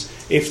infections.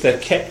 If they're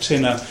kept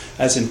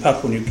as in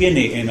Papua New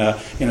Guinea, in a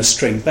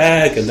string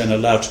bag and then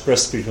allowed to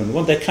breastfeed when they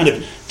want, they're kind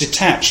of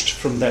detached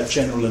from that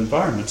general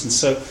environment and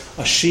so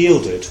are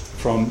shielded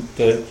from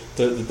the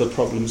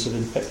problems of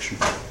infection.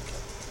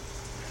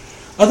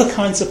 Other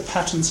kinds of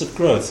patterns of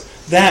growth,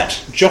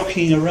 that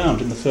jockeying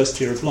around in the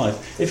first year of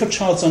life. If a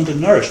child's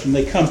undernourished and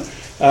they come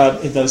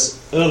in those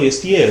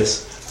earliest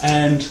years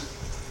and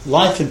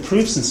life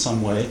improves in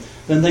some way,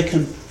 then they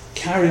can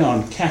carry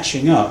on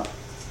catching up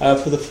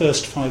for the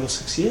first 5 or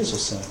 6 years or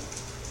so,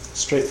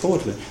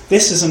 straightforwardly.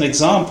 This is an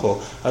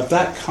example of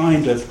that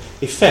kind of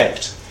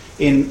effect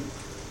in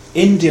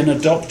Indian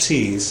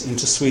adoptees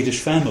into Swedish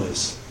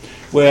families,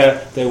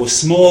 where they were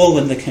small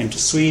when they came to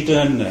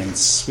Sweden, and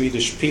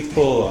Swedish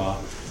people are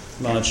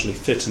largely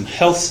fit and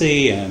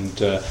healthy,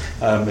 and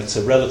it's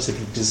a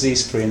relatively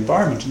disease-free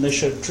environment, and they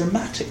show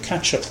dramatic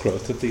catch-up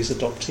growth of these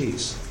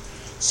adoptees.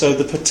 So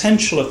the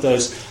potential of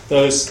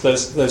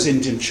those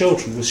Indian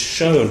children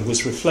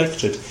was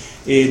reflected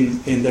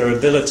in their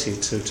ability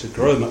to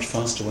grow much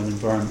faster when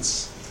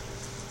environments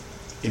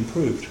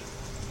improved.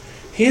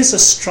 Here's a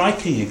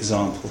striking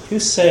example. Who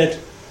said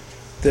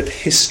that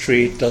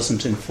history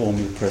doesn't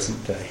inform the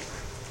present day?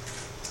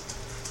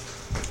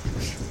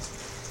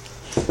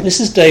 This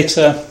is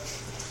data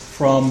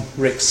from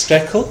Rick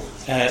Steckel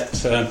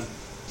at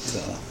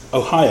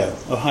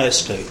Ohio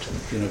State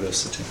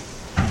University.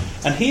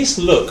 And he's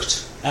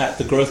looked at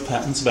the growth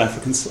patterns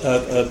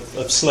of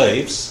of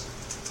slaves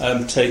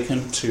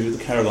taken to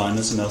the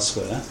Carolinas and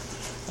elsewhere,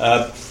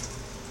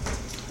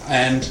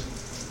 and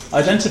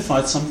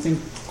identified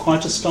something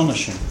quite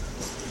astonishing,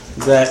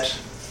 that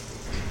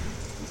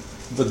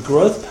the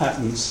growth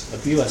patterns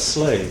of US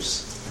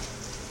slaves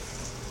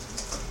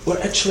were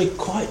actually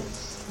quite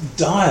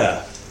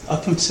dire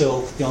up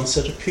until the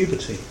onset of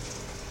puberty.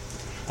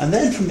 And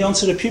then from the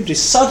onset of puberty,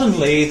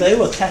 suddenly they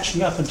were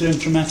catching up and doing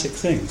dramatic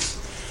things.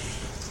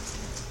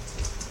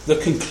 The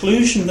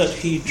conclusion that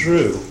he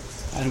drew,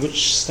 and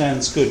which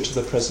stands good to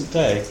the present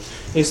day,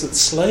 is that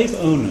slave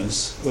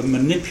owners were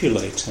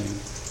manipulating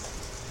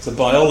the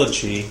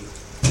biology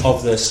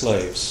of their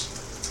slaves.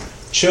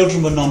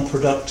 Children were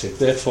non-productive,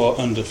 therefore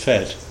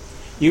underfed.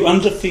 You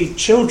underfeed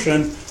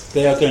children,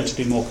 they are going to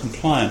be more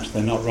compliant.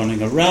 They're not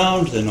running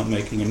around, they're not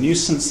making a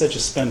nuisance, they're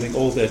just spending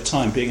all their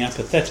time being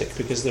apathetic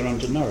because they're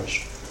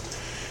undernourished.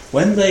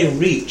 When they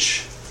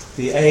reach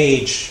the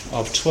age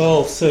of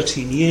 12,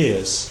 13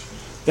 years,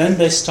 then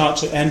they start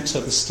to enter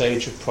the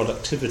stage of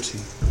productivity.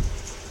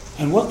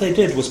 And what they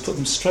did was put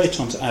them straight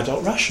onto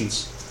adult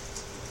rations.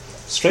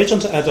 Straight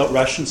onto adult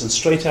rations and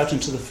straight out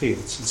into the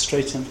fields and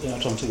straight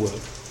out onto work.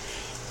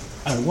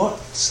 And what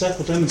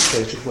Steffel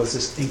demonstrated was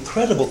this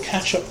incredible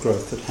catch-up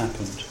growth that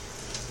happened.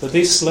 That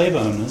these slave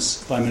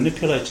owners, by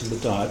manipulating the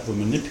diet, were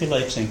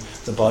manipulating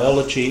the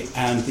biology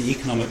and the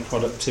economic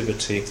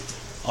productivity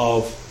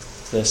of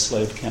their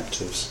slave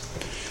captives.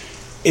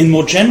 In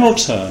more general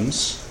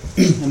terms,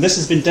 and this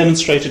has been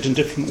demonstrated in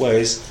different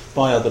ways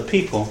by other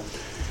people,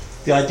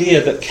 the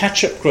idea that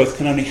catch-up growth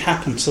can only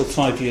happen till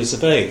 5 years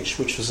of age,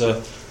 which was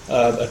a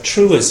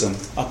truism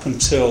up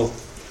until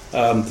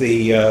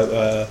the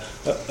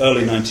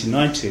early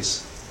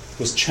 1990s,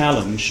 was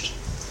challenged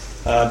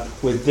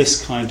with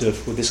this kind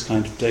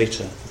of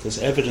data. There's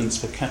evidence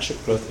for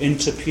catch-up growth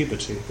into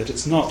puberty, that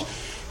it's not,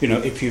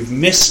 if you've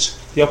missed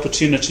the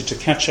opportunity to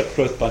catch up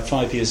growth by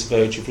 5 years of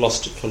age, you've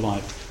lost it for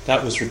life.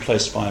 That was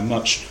replaced by a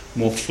much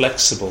more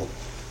flexible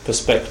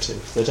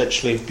perspective, that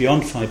actually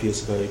beyond 5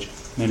 years of age,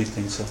 many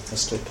things are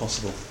still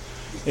possible.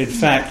 In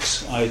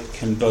fact, I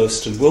can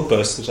boast and will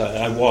boast that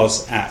I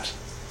was at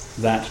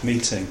that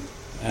meeting,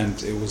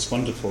 and it was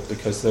wonderful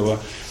because there were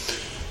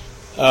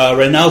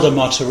Reynaldo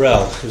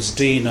Martorell, who's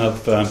Dean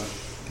of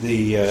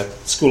the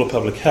School of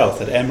Public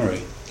Health at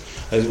Emory,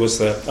 was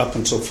the up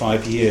until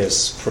 5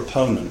 years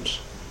proponent.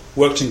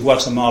 Worked in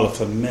Guatemala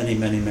for many,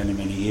 many, many,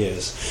 many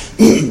years.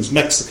 He was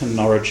Mexican in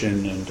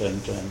origin and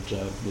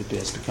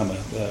has become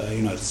a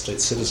United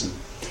States citizen.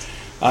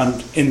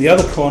 And in the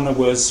other corner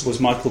was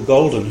Michael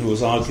Golden, who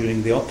was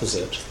arguing the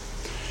opposite.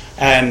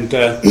 And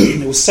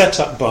it was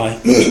set up by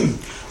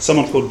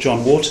someone called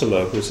John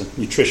Waterlow, who was a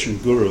nutrition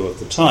guru at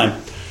the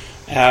time.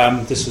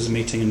 This was a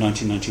meeting in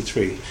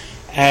 1993.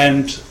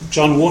 And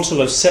John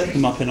Waterlow set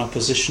them up in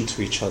opposition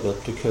to each other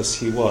because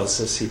he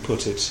was, as he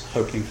put it,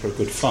 hoping for a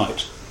good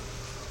fight.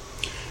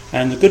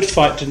 And the good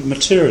fight didn't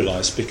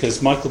materialise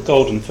because Michael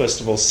Golden,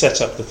 first of all,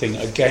 set up the thing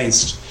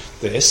against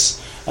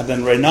this, and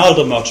then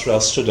Reynaldo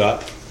Martorell stood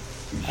up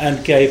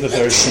and gave a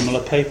very similar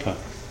paper.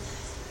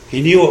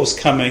 He knew what was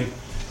coming,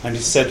 and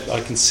he said,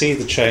 I can see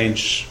the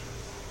change,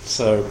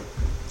 so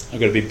I'm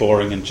going to be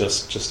boring and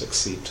just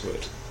accede to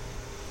it.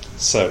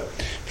 So,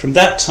 from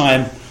that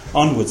time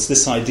onwards,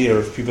 this idea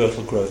of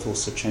pubertal growth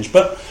also changed,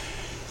 but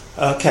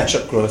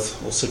catch-up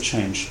growth also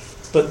changed.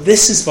 But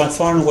this is by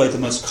far and away the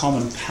most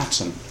common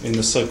pattern in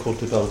the so-called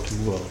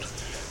developing world.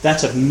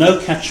 That of no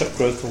catch-up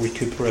growth or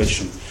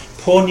recuperation.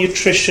 Poor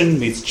nutrition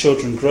means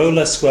children grow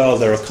less well,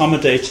 they're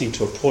accommodating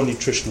to a poor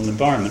nutritional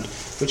environment,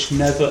 which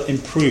never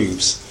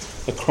improves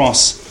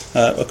across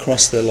their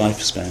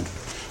lifespan.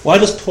 Why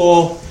does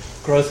poor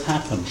growth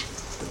happen?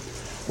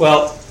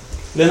 Well,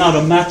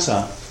 Leonardo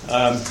Matta,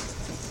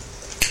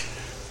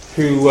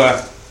 who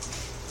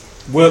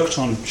worked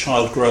on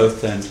child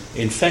growth and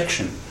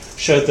infection,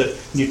 showed that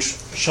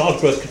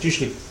child growth could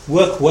usually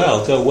go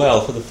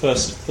well for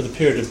the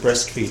period of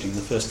breastfeeding,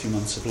 the first few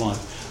months of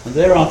life, and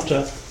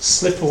thereafter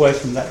slip away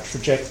from that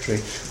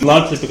trajectory,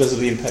 largely because of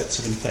the impacts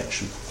of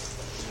infection.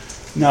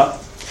 Now,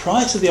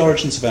 prior to the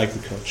origins of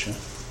agriculture,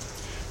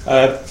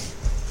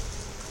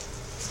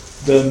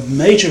 the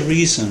major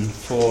reason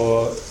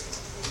for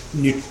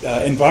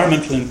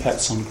environmental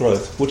impacts on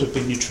growth would have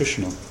been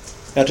nutritional.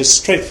 That is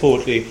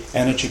straightforwardly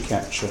energy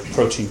capture,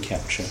 protein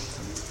capture.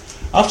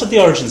 After the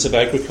origins of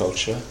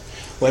agriculture,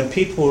 when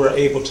people were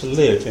able to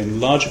live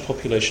in larger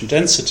population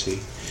density,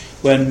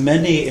 when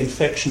many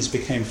infections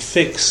became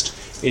fixed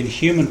in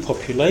human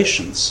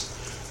populations,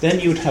 then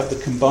you would have the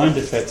combined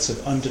effects of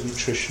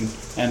undernutrition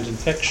and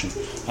infection.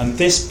 And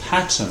this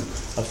pattern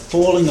of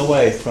falling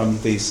away from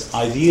these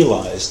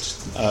idealized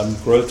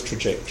growth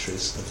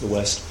trajectories of the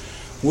West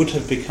would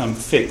have become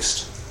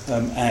fixed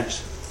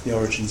at the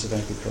origins of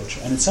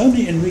agriculture. And it's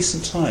only in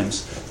recent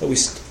times that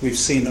we've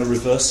seen a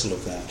reversal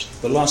of that.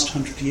 The last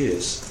 100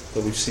 years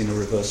that we've seen a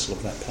reversal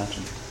of that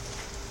pattern.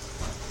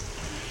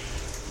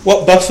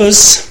 What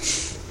buffers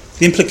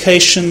the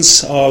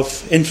implications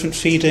of infant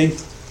feeding,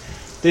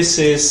 This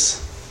is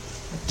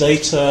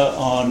data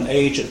on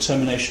age at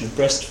termination of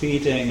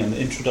breastfeeding and the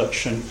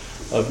introduction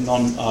of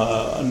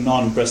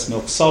non-breast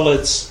milk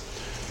solids.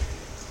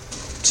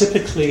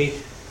 Typically,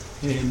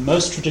 in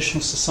most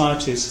traditional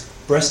societies,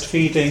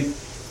 breastfeeding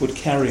would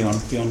carry on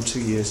beyond 2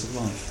 years of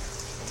life.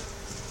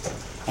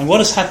 And what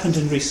has happened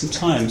in recent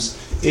times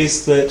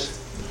is that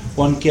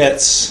one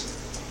gets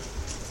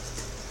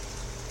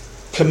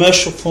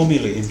commercial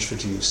formulae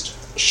introduced,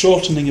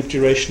 shortening of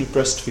duration of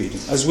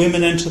breastfeeding. As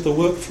women enter the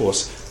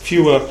workforce,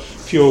 fewer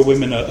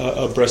women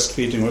are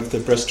breastfeeding, or if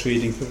they're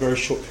breastfeeding for a very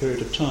short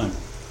period of time.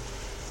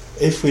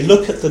 If we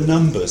look at the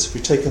numbers, if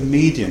we take a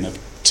median of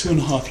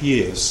 2.5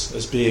 years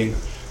as being,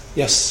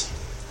 yes?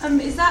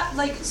 Is that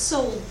like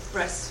sole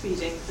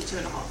breastfeeding for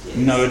 2.5 years?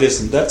 No, it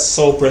isn't. That's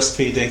sole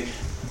breastfeeding,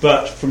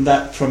 but from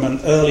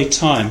an early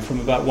time, from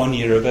about 1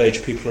 year of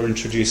age, people are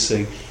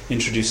introducing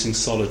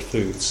solid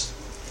foods.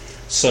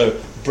 So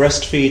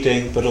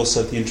breastfeeding, but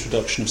also the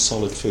introduction of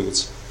solid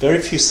foods. Very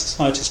few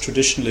societies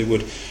traditionally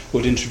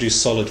would introduce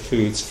solid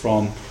foods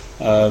from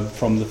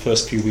the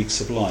first few weeks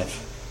of life,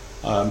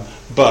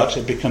 but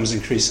it becomes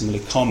increasingly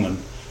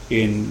common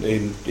in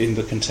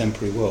the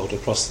contemporary world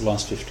across the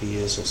last 50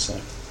 years or so.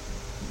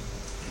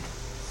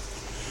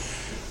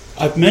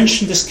 I've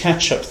mentioned this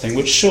catch-up thing,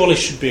 which surely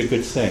should be a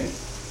good thing,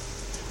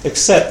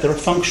 except there are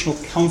functional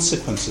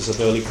consequences of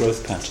early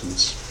growth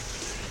patterns.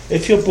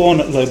 If you're born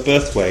at low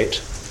birth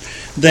weight,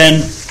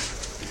 then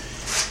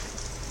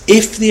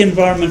if the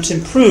environment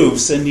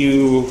improves and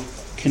you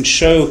can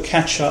show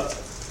catch-up,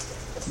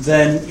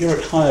 then you're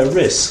at higher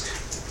risk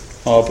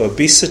of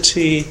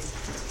obesity,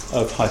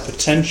 of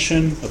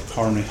hypertension, of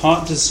coronary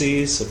heart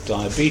disease, of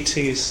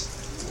diabetes,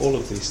 all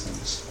of these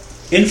things.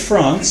 In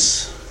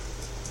France,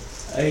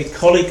 a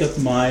colleague of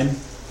mine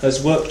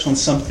has worked on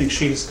something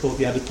she has called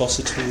the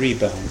adiposity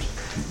rebound.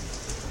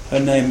 Her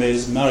name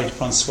is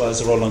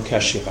Marie-Françoise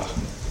Roland-Cachira,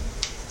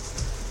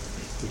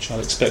 which I'll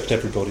expect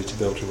everybody to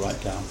be able to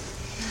write down.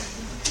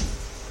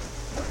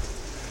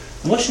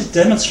 And what she's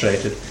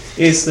demonstrated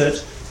is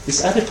that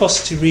this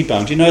adiposity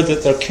rebound, you know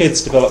that their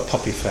kids develop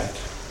puppy fat.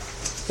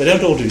 They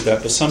don't all do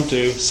that, but some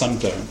do, some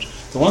don't.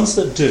 The ones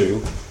that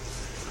do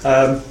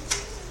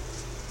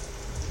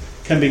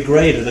can be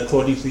graded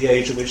according to the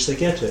age at which they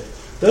get it.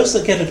 Those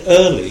that get it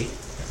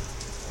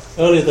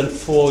earlier than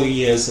 4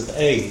 years of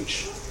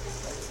age,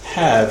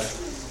 have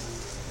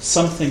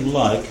something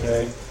like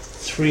a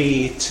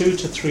 2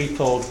 to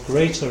 3-fold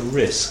greater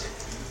risk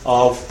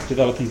of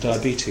developing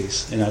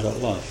diabetes in adult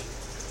life.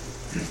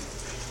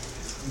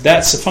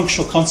 That's a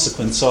functional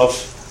consequence of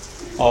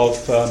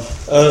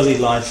early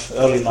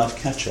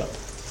life catch-up.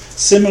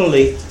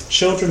 Similarly,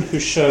 children who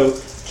show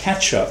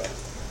catch-up,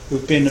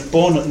 who've been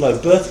born at low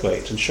birth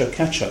weight and show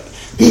catch-up,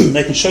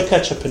 they can show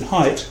catch-up in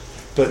height,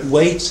 but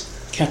weight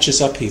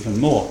catches up even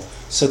more.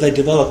 So they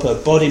develop a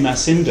body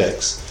mass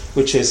index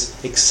which is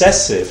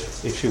excessive,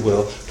 if you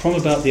will, from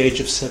about the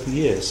age of 7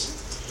 years.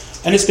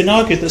 And it's been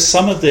argued that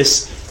some of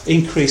this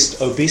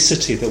increased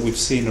obesity that we've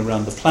seen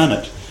around the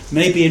planet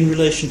may be in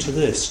relation to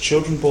this.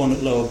 Children born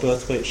at lower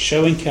birth weight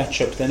showing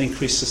catch-up then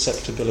increase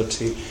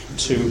susceptibility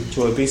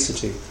to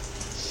obesity.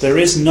 There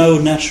is no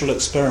natural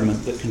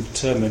experiment that can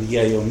determine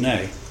yay or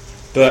nay,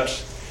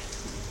 but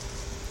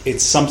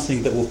it's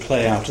something that will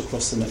play out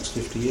across the next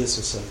 50 years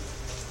or so.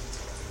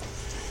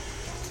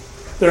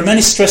 There are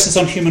many stresses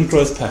on human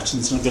growth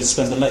patterns, and I'm going to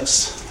spend the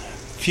next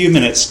few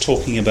minutes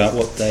talking about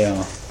what they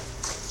are.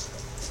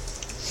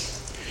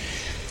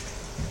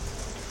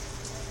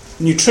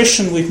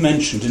 Nutrition we've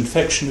mentioned,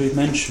 infection we've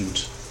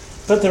mentioned,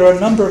 but there are a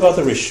number of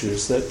other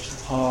issues that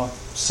are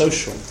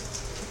social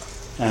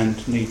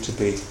and need to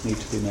be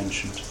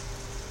mentioned.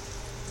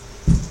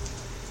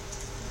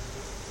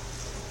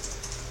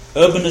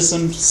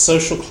 Urbanism,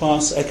 social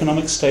class,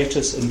 economic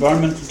status,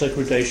 environmental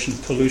degradation,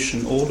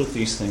 pollution, all of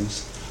these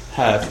things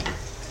have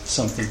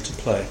something to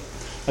play.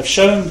 I've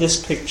shown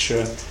this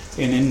picture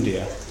in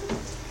India,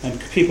 and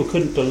people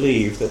couldn't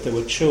believe that there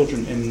were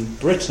children in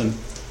Britain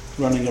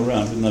running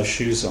around with no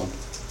shoes on.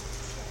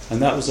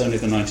 And that was only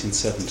the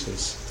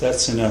 1970s.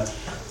 That's in an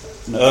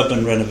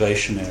urban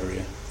renovation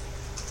area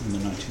in the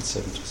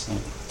 1970s. I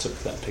took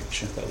that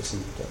picture. That was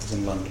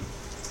in London.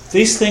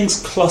 These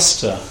things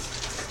cluster.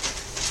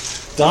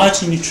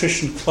 Diet and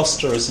nutrition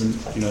cluster as in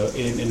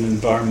an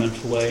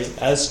environmental way,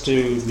 as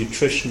do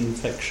nutrition and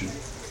infection.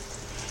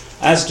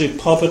 As do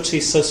poverty,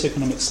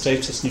 socioeconomic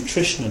status,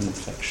 nutrition and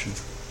infection.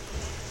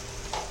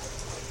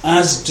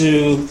 As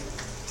do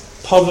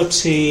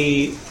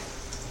poverty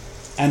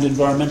and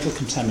environmental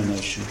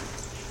contamination.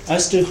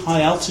 As do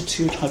high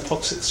altitude,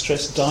 hypoxic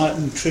stress, diet,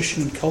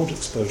 nutrition and cold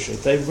exposure.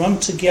 They run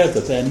together,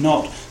 they're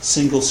not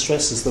single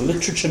stresses. The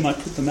literature might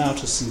put them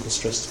out as single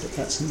stresses, but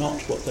that's not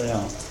what they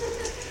are.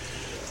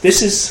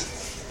 This is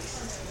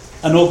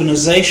an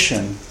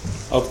organisation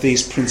of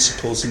these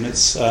principles, and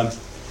it's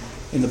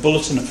in the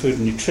Bulletin of Food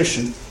and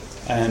Nutrition,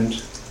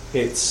 and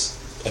it's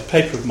a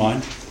paper of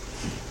mine,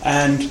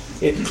 and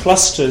it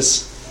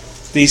clusters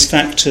these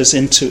factors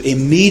into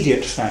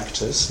immediate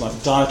factors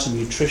like diet and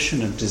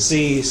nutrition and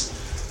disease,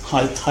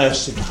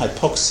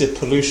 hypoxia,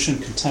 pollution,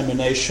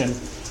 contamination,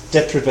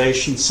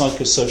 deprivation,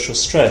 psychosocial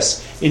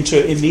stress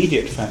into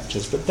immediate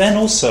factors. But then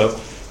also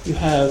you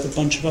have a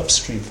bunch of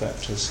upstream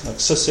factors like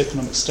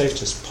socioeconomic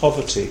status,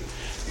 poverty,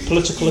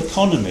 political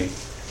economy,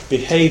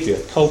 behaviour,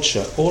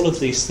 culture. All of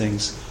these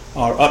things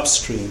are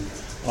upstream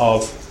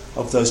of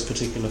those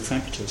particular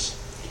factors.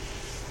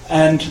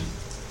 And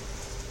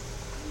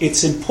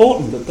it's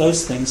important that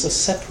those things are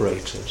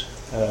separated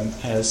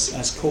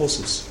as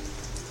causes.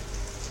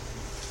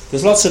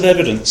 There's lots of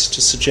evidence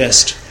to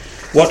suggest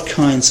what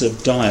kinds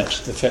of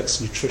diet affects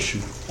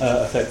nutrition,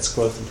 affects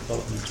growth and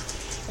development.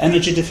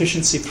 Energy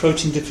deficiency,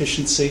 protein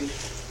deficiency,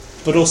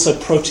 but also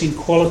protein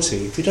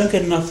quality. If you don't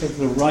get enough of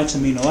the right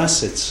amino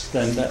acids,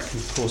 then that can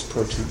cause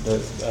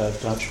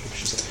dietary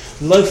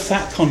deficiency. Low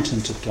fat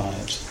content of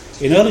diet.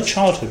 In early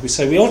childhood, we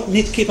say we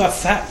need to keep our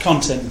fat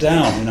content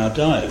down in our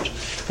diet.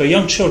 But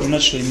young children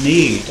actually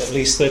need at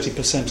least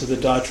 30% of the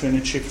dietary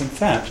energy from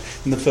fat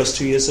in the first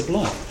 2 years of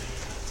life.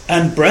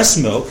 And breast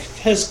milk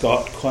has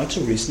got quite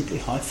a reasonably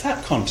high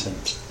fat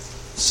content.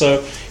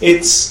 So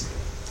this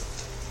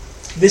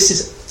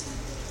is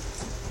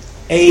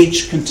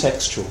age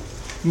contextual.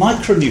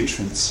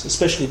 Micronutrients,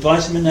 especially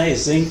vitamin A,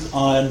 zinc,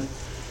 iron,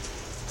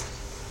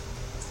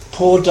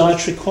 poor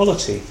dietary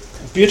quality.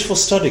 A beautiful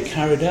study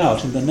carried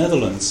out in the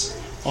Netherlands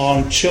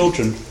on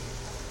children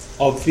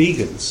of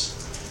vegans.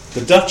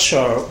 The Dutch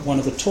are one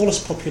of the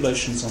tallest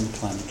populations on the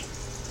planet.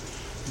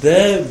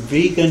 Their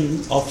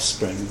vegan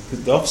offspring,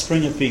 the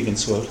offspring of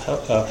vegans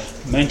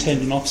who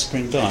maintained an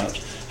offspring diet,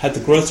 had the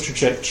growth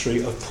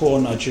trajectory of poor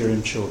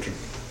Nigerian children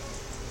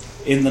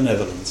in the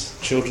Netherlands,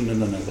 children in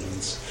the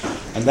Netherlands.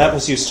 And that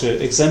was used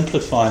to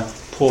exemplify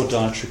poor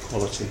dietary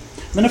quality.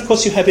 And then, of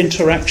course, you have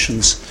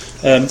interactions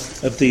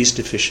of these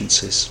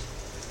deficiencies.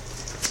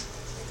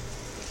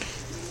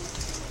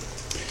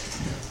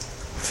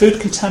 Food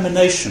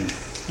contamination.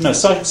 No,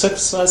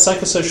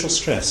 psychosocial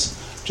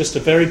stress. Just a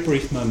very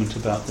brief moment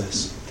about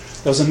this.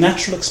 There was a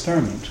natural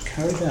experiment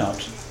carried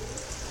out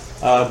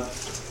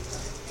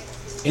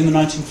in the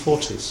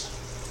 1940s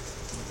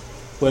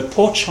where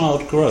poor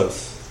child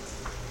growth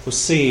was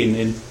seen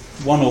in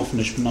one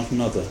orphanage but not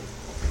another.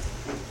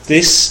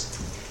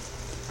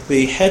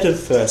 The head of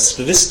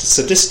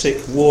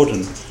sadistic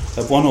warden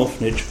of one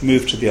orphanage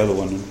moved to the other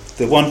one, and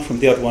the one from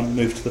the other one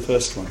moved to the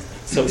first one.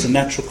 So it was a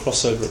natural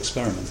crossover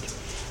experiment.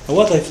 And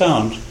what they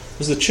found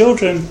was the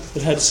children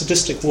that had a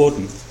sadistic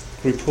warden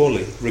grew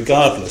poorly,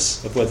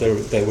 regardless of whether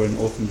they were in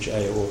orphanage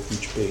A or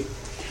orphanage B.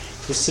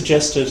 This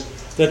suggested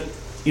that,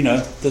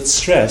 that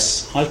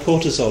stress, high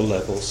cortisol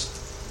levels,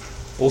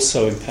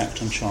 also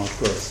impact on child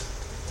growth.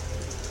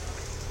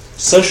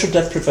 Social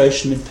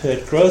deprivation,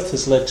 impaired growth,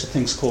 has led to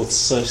things called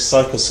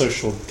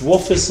psychosocial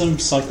dwarfism,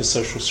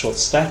 psychosocial short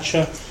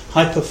stature,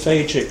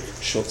 hypophagic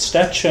short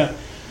stature.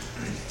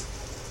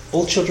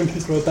 All children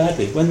who grow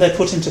badly, when they're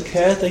put into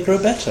care, they grow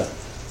better.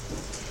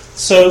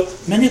 So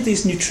many of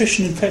these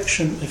nutrition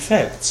infection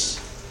effects.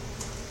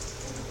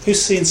 Who's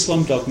seen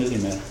Slumdog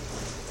Millionaire?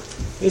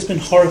 Who's been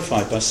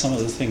horrified by some of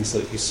the things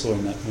that you saw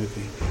in that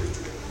movie?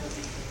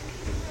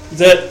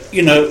 That,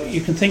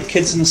 you can think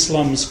kids in the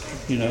slums,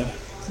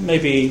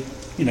 maybe,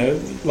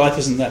 life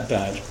isn't that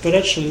bad. But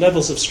actually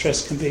levels of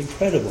stress can be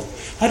incredible.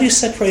 How do you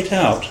separate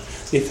out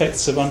the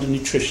effects of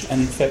undernutrition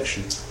and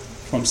infection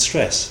from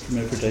stress, from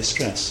everyday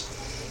stress?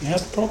 You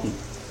have a problem.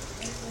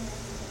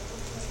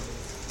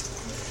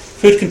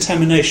 Food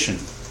contamination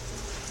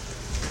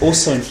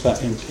also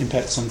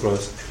impacts on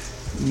growth.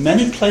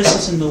 Many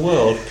places in the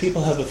world,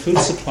 people have a food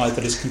supply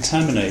that is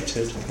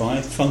contaminated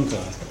by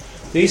fungi.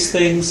 These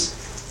things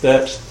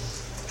that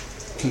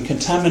can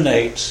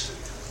contaminate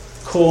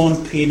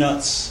corn,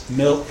 peanuts,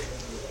 milk,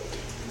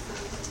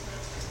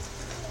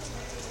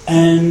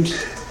 and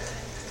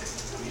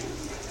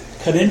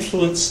can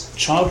influence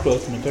child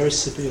growth in a very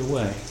severe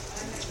way.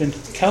 It's been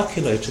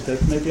calculated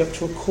that maybe up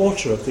to a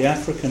quarter of the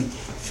African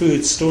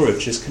food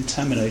storage is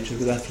contaminated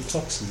with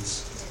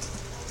aflatoxins.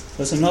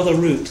 There's another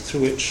route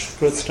through which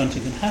growth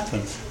stunting can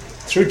happen,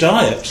 through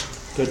diet,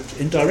 but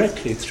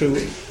indirectly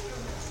through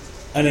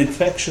an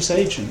infectious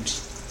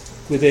agent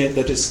within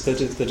that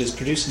is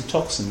producing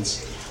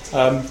toxins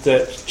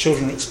that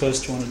children are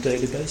exposed to on a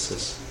daily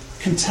basis.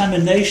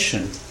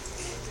 Contamination.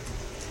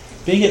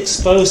 Being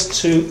exposed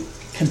to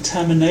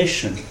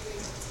contamination.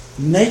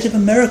 Native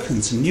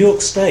Americans in New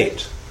York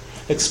State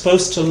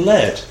exposed to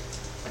lead,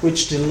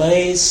 which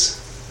delays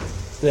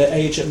their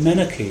age at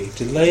menarche,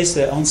 delays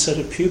their onset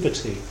of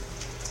puberty.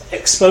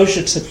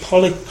 Exposure to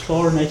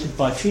polychlorinated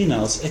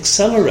biphenyls,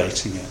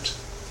 accelerating it.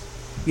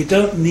 You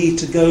don't need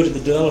to go to the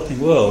developing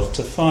world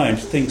to find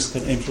things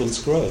that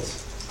influence growth.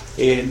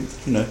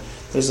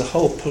 There's a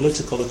whole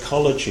political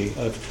ecology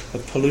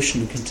of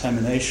pollution and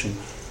contamination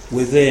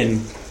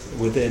within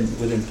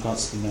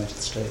parts of the United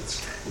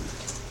States.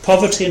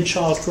 Poverty and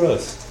child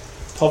growth.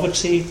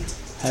 Poverty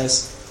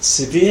has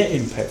severe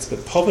impacts,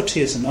 but poverty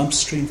is an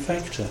upstream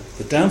factor.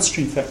 The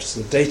downstream factors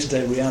are the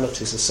day-to-day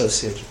realities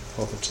associated with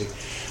poverty.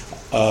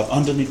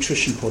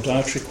 Undernutrition, poor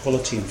dietary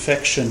quality,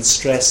 infection,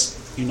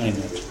 stress, you name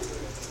it.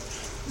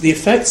 The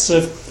effects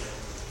of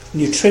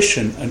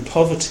nutrition and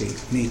poverty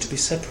need to be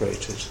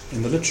separated.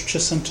 In the literature,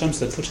 sometimes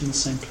they're put in the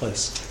same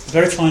place.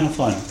 Very final.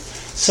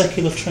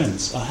 Secular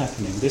trends are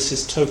happening. This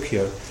is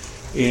Tokyo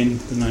in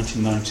the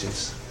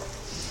 1990s.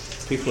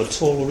 People are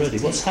tall already.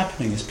 What's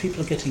happening is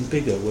people are getting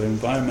bigger where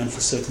environmental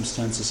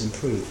circumstances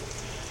improve.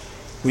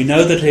 We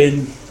know that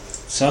in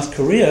South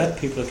Korea,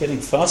 people are getting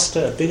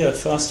bigger,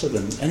 faster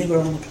than anywhere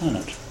on the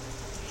planet.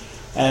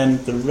 And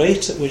the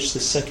rate at which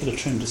this secular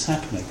trend is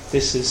happening,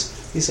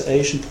 these are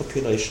Asian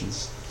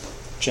populations,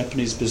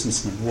 Japanese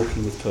businessmen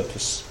walking with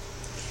purpose.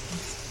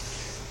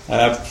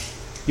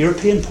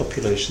 European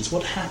populations,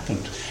 what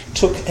happened? It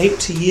took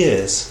 80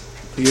 years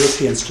for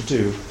Europeans to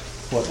do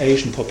what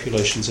Asian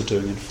populations are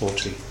doing in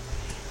 40.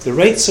 The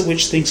rates at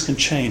which things can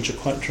change are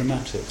quite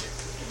dramatic.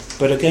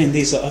 But again,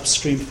 these are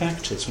upstream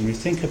factors. When we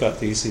think about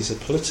these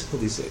are political,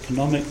 these are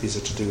economic, these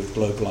are to do with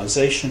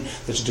globalization,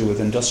 they're to do with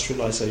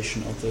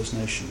industrialization of those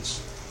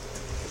nations.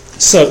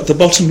 So, the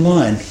bottom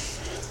line,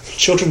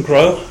 children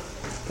grow,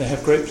 they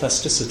have great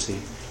plasticity.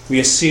 We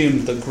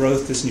assume that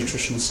growth is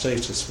nutritional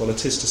status. Well,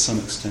 it is to some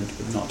extent,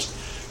 but not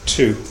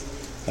to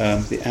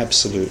the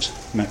absolute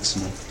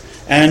maximum.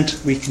 And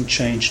we can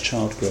change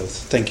child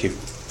growth. Thank you.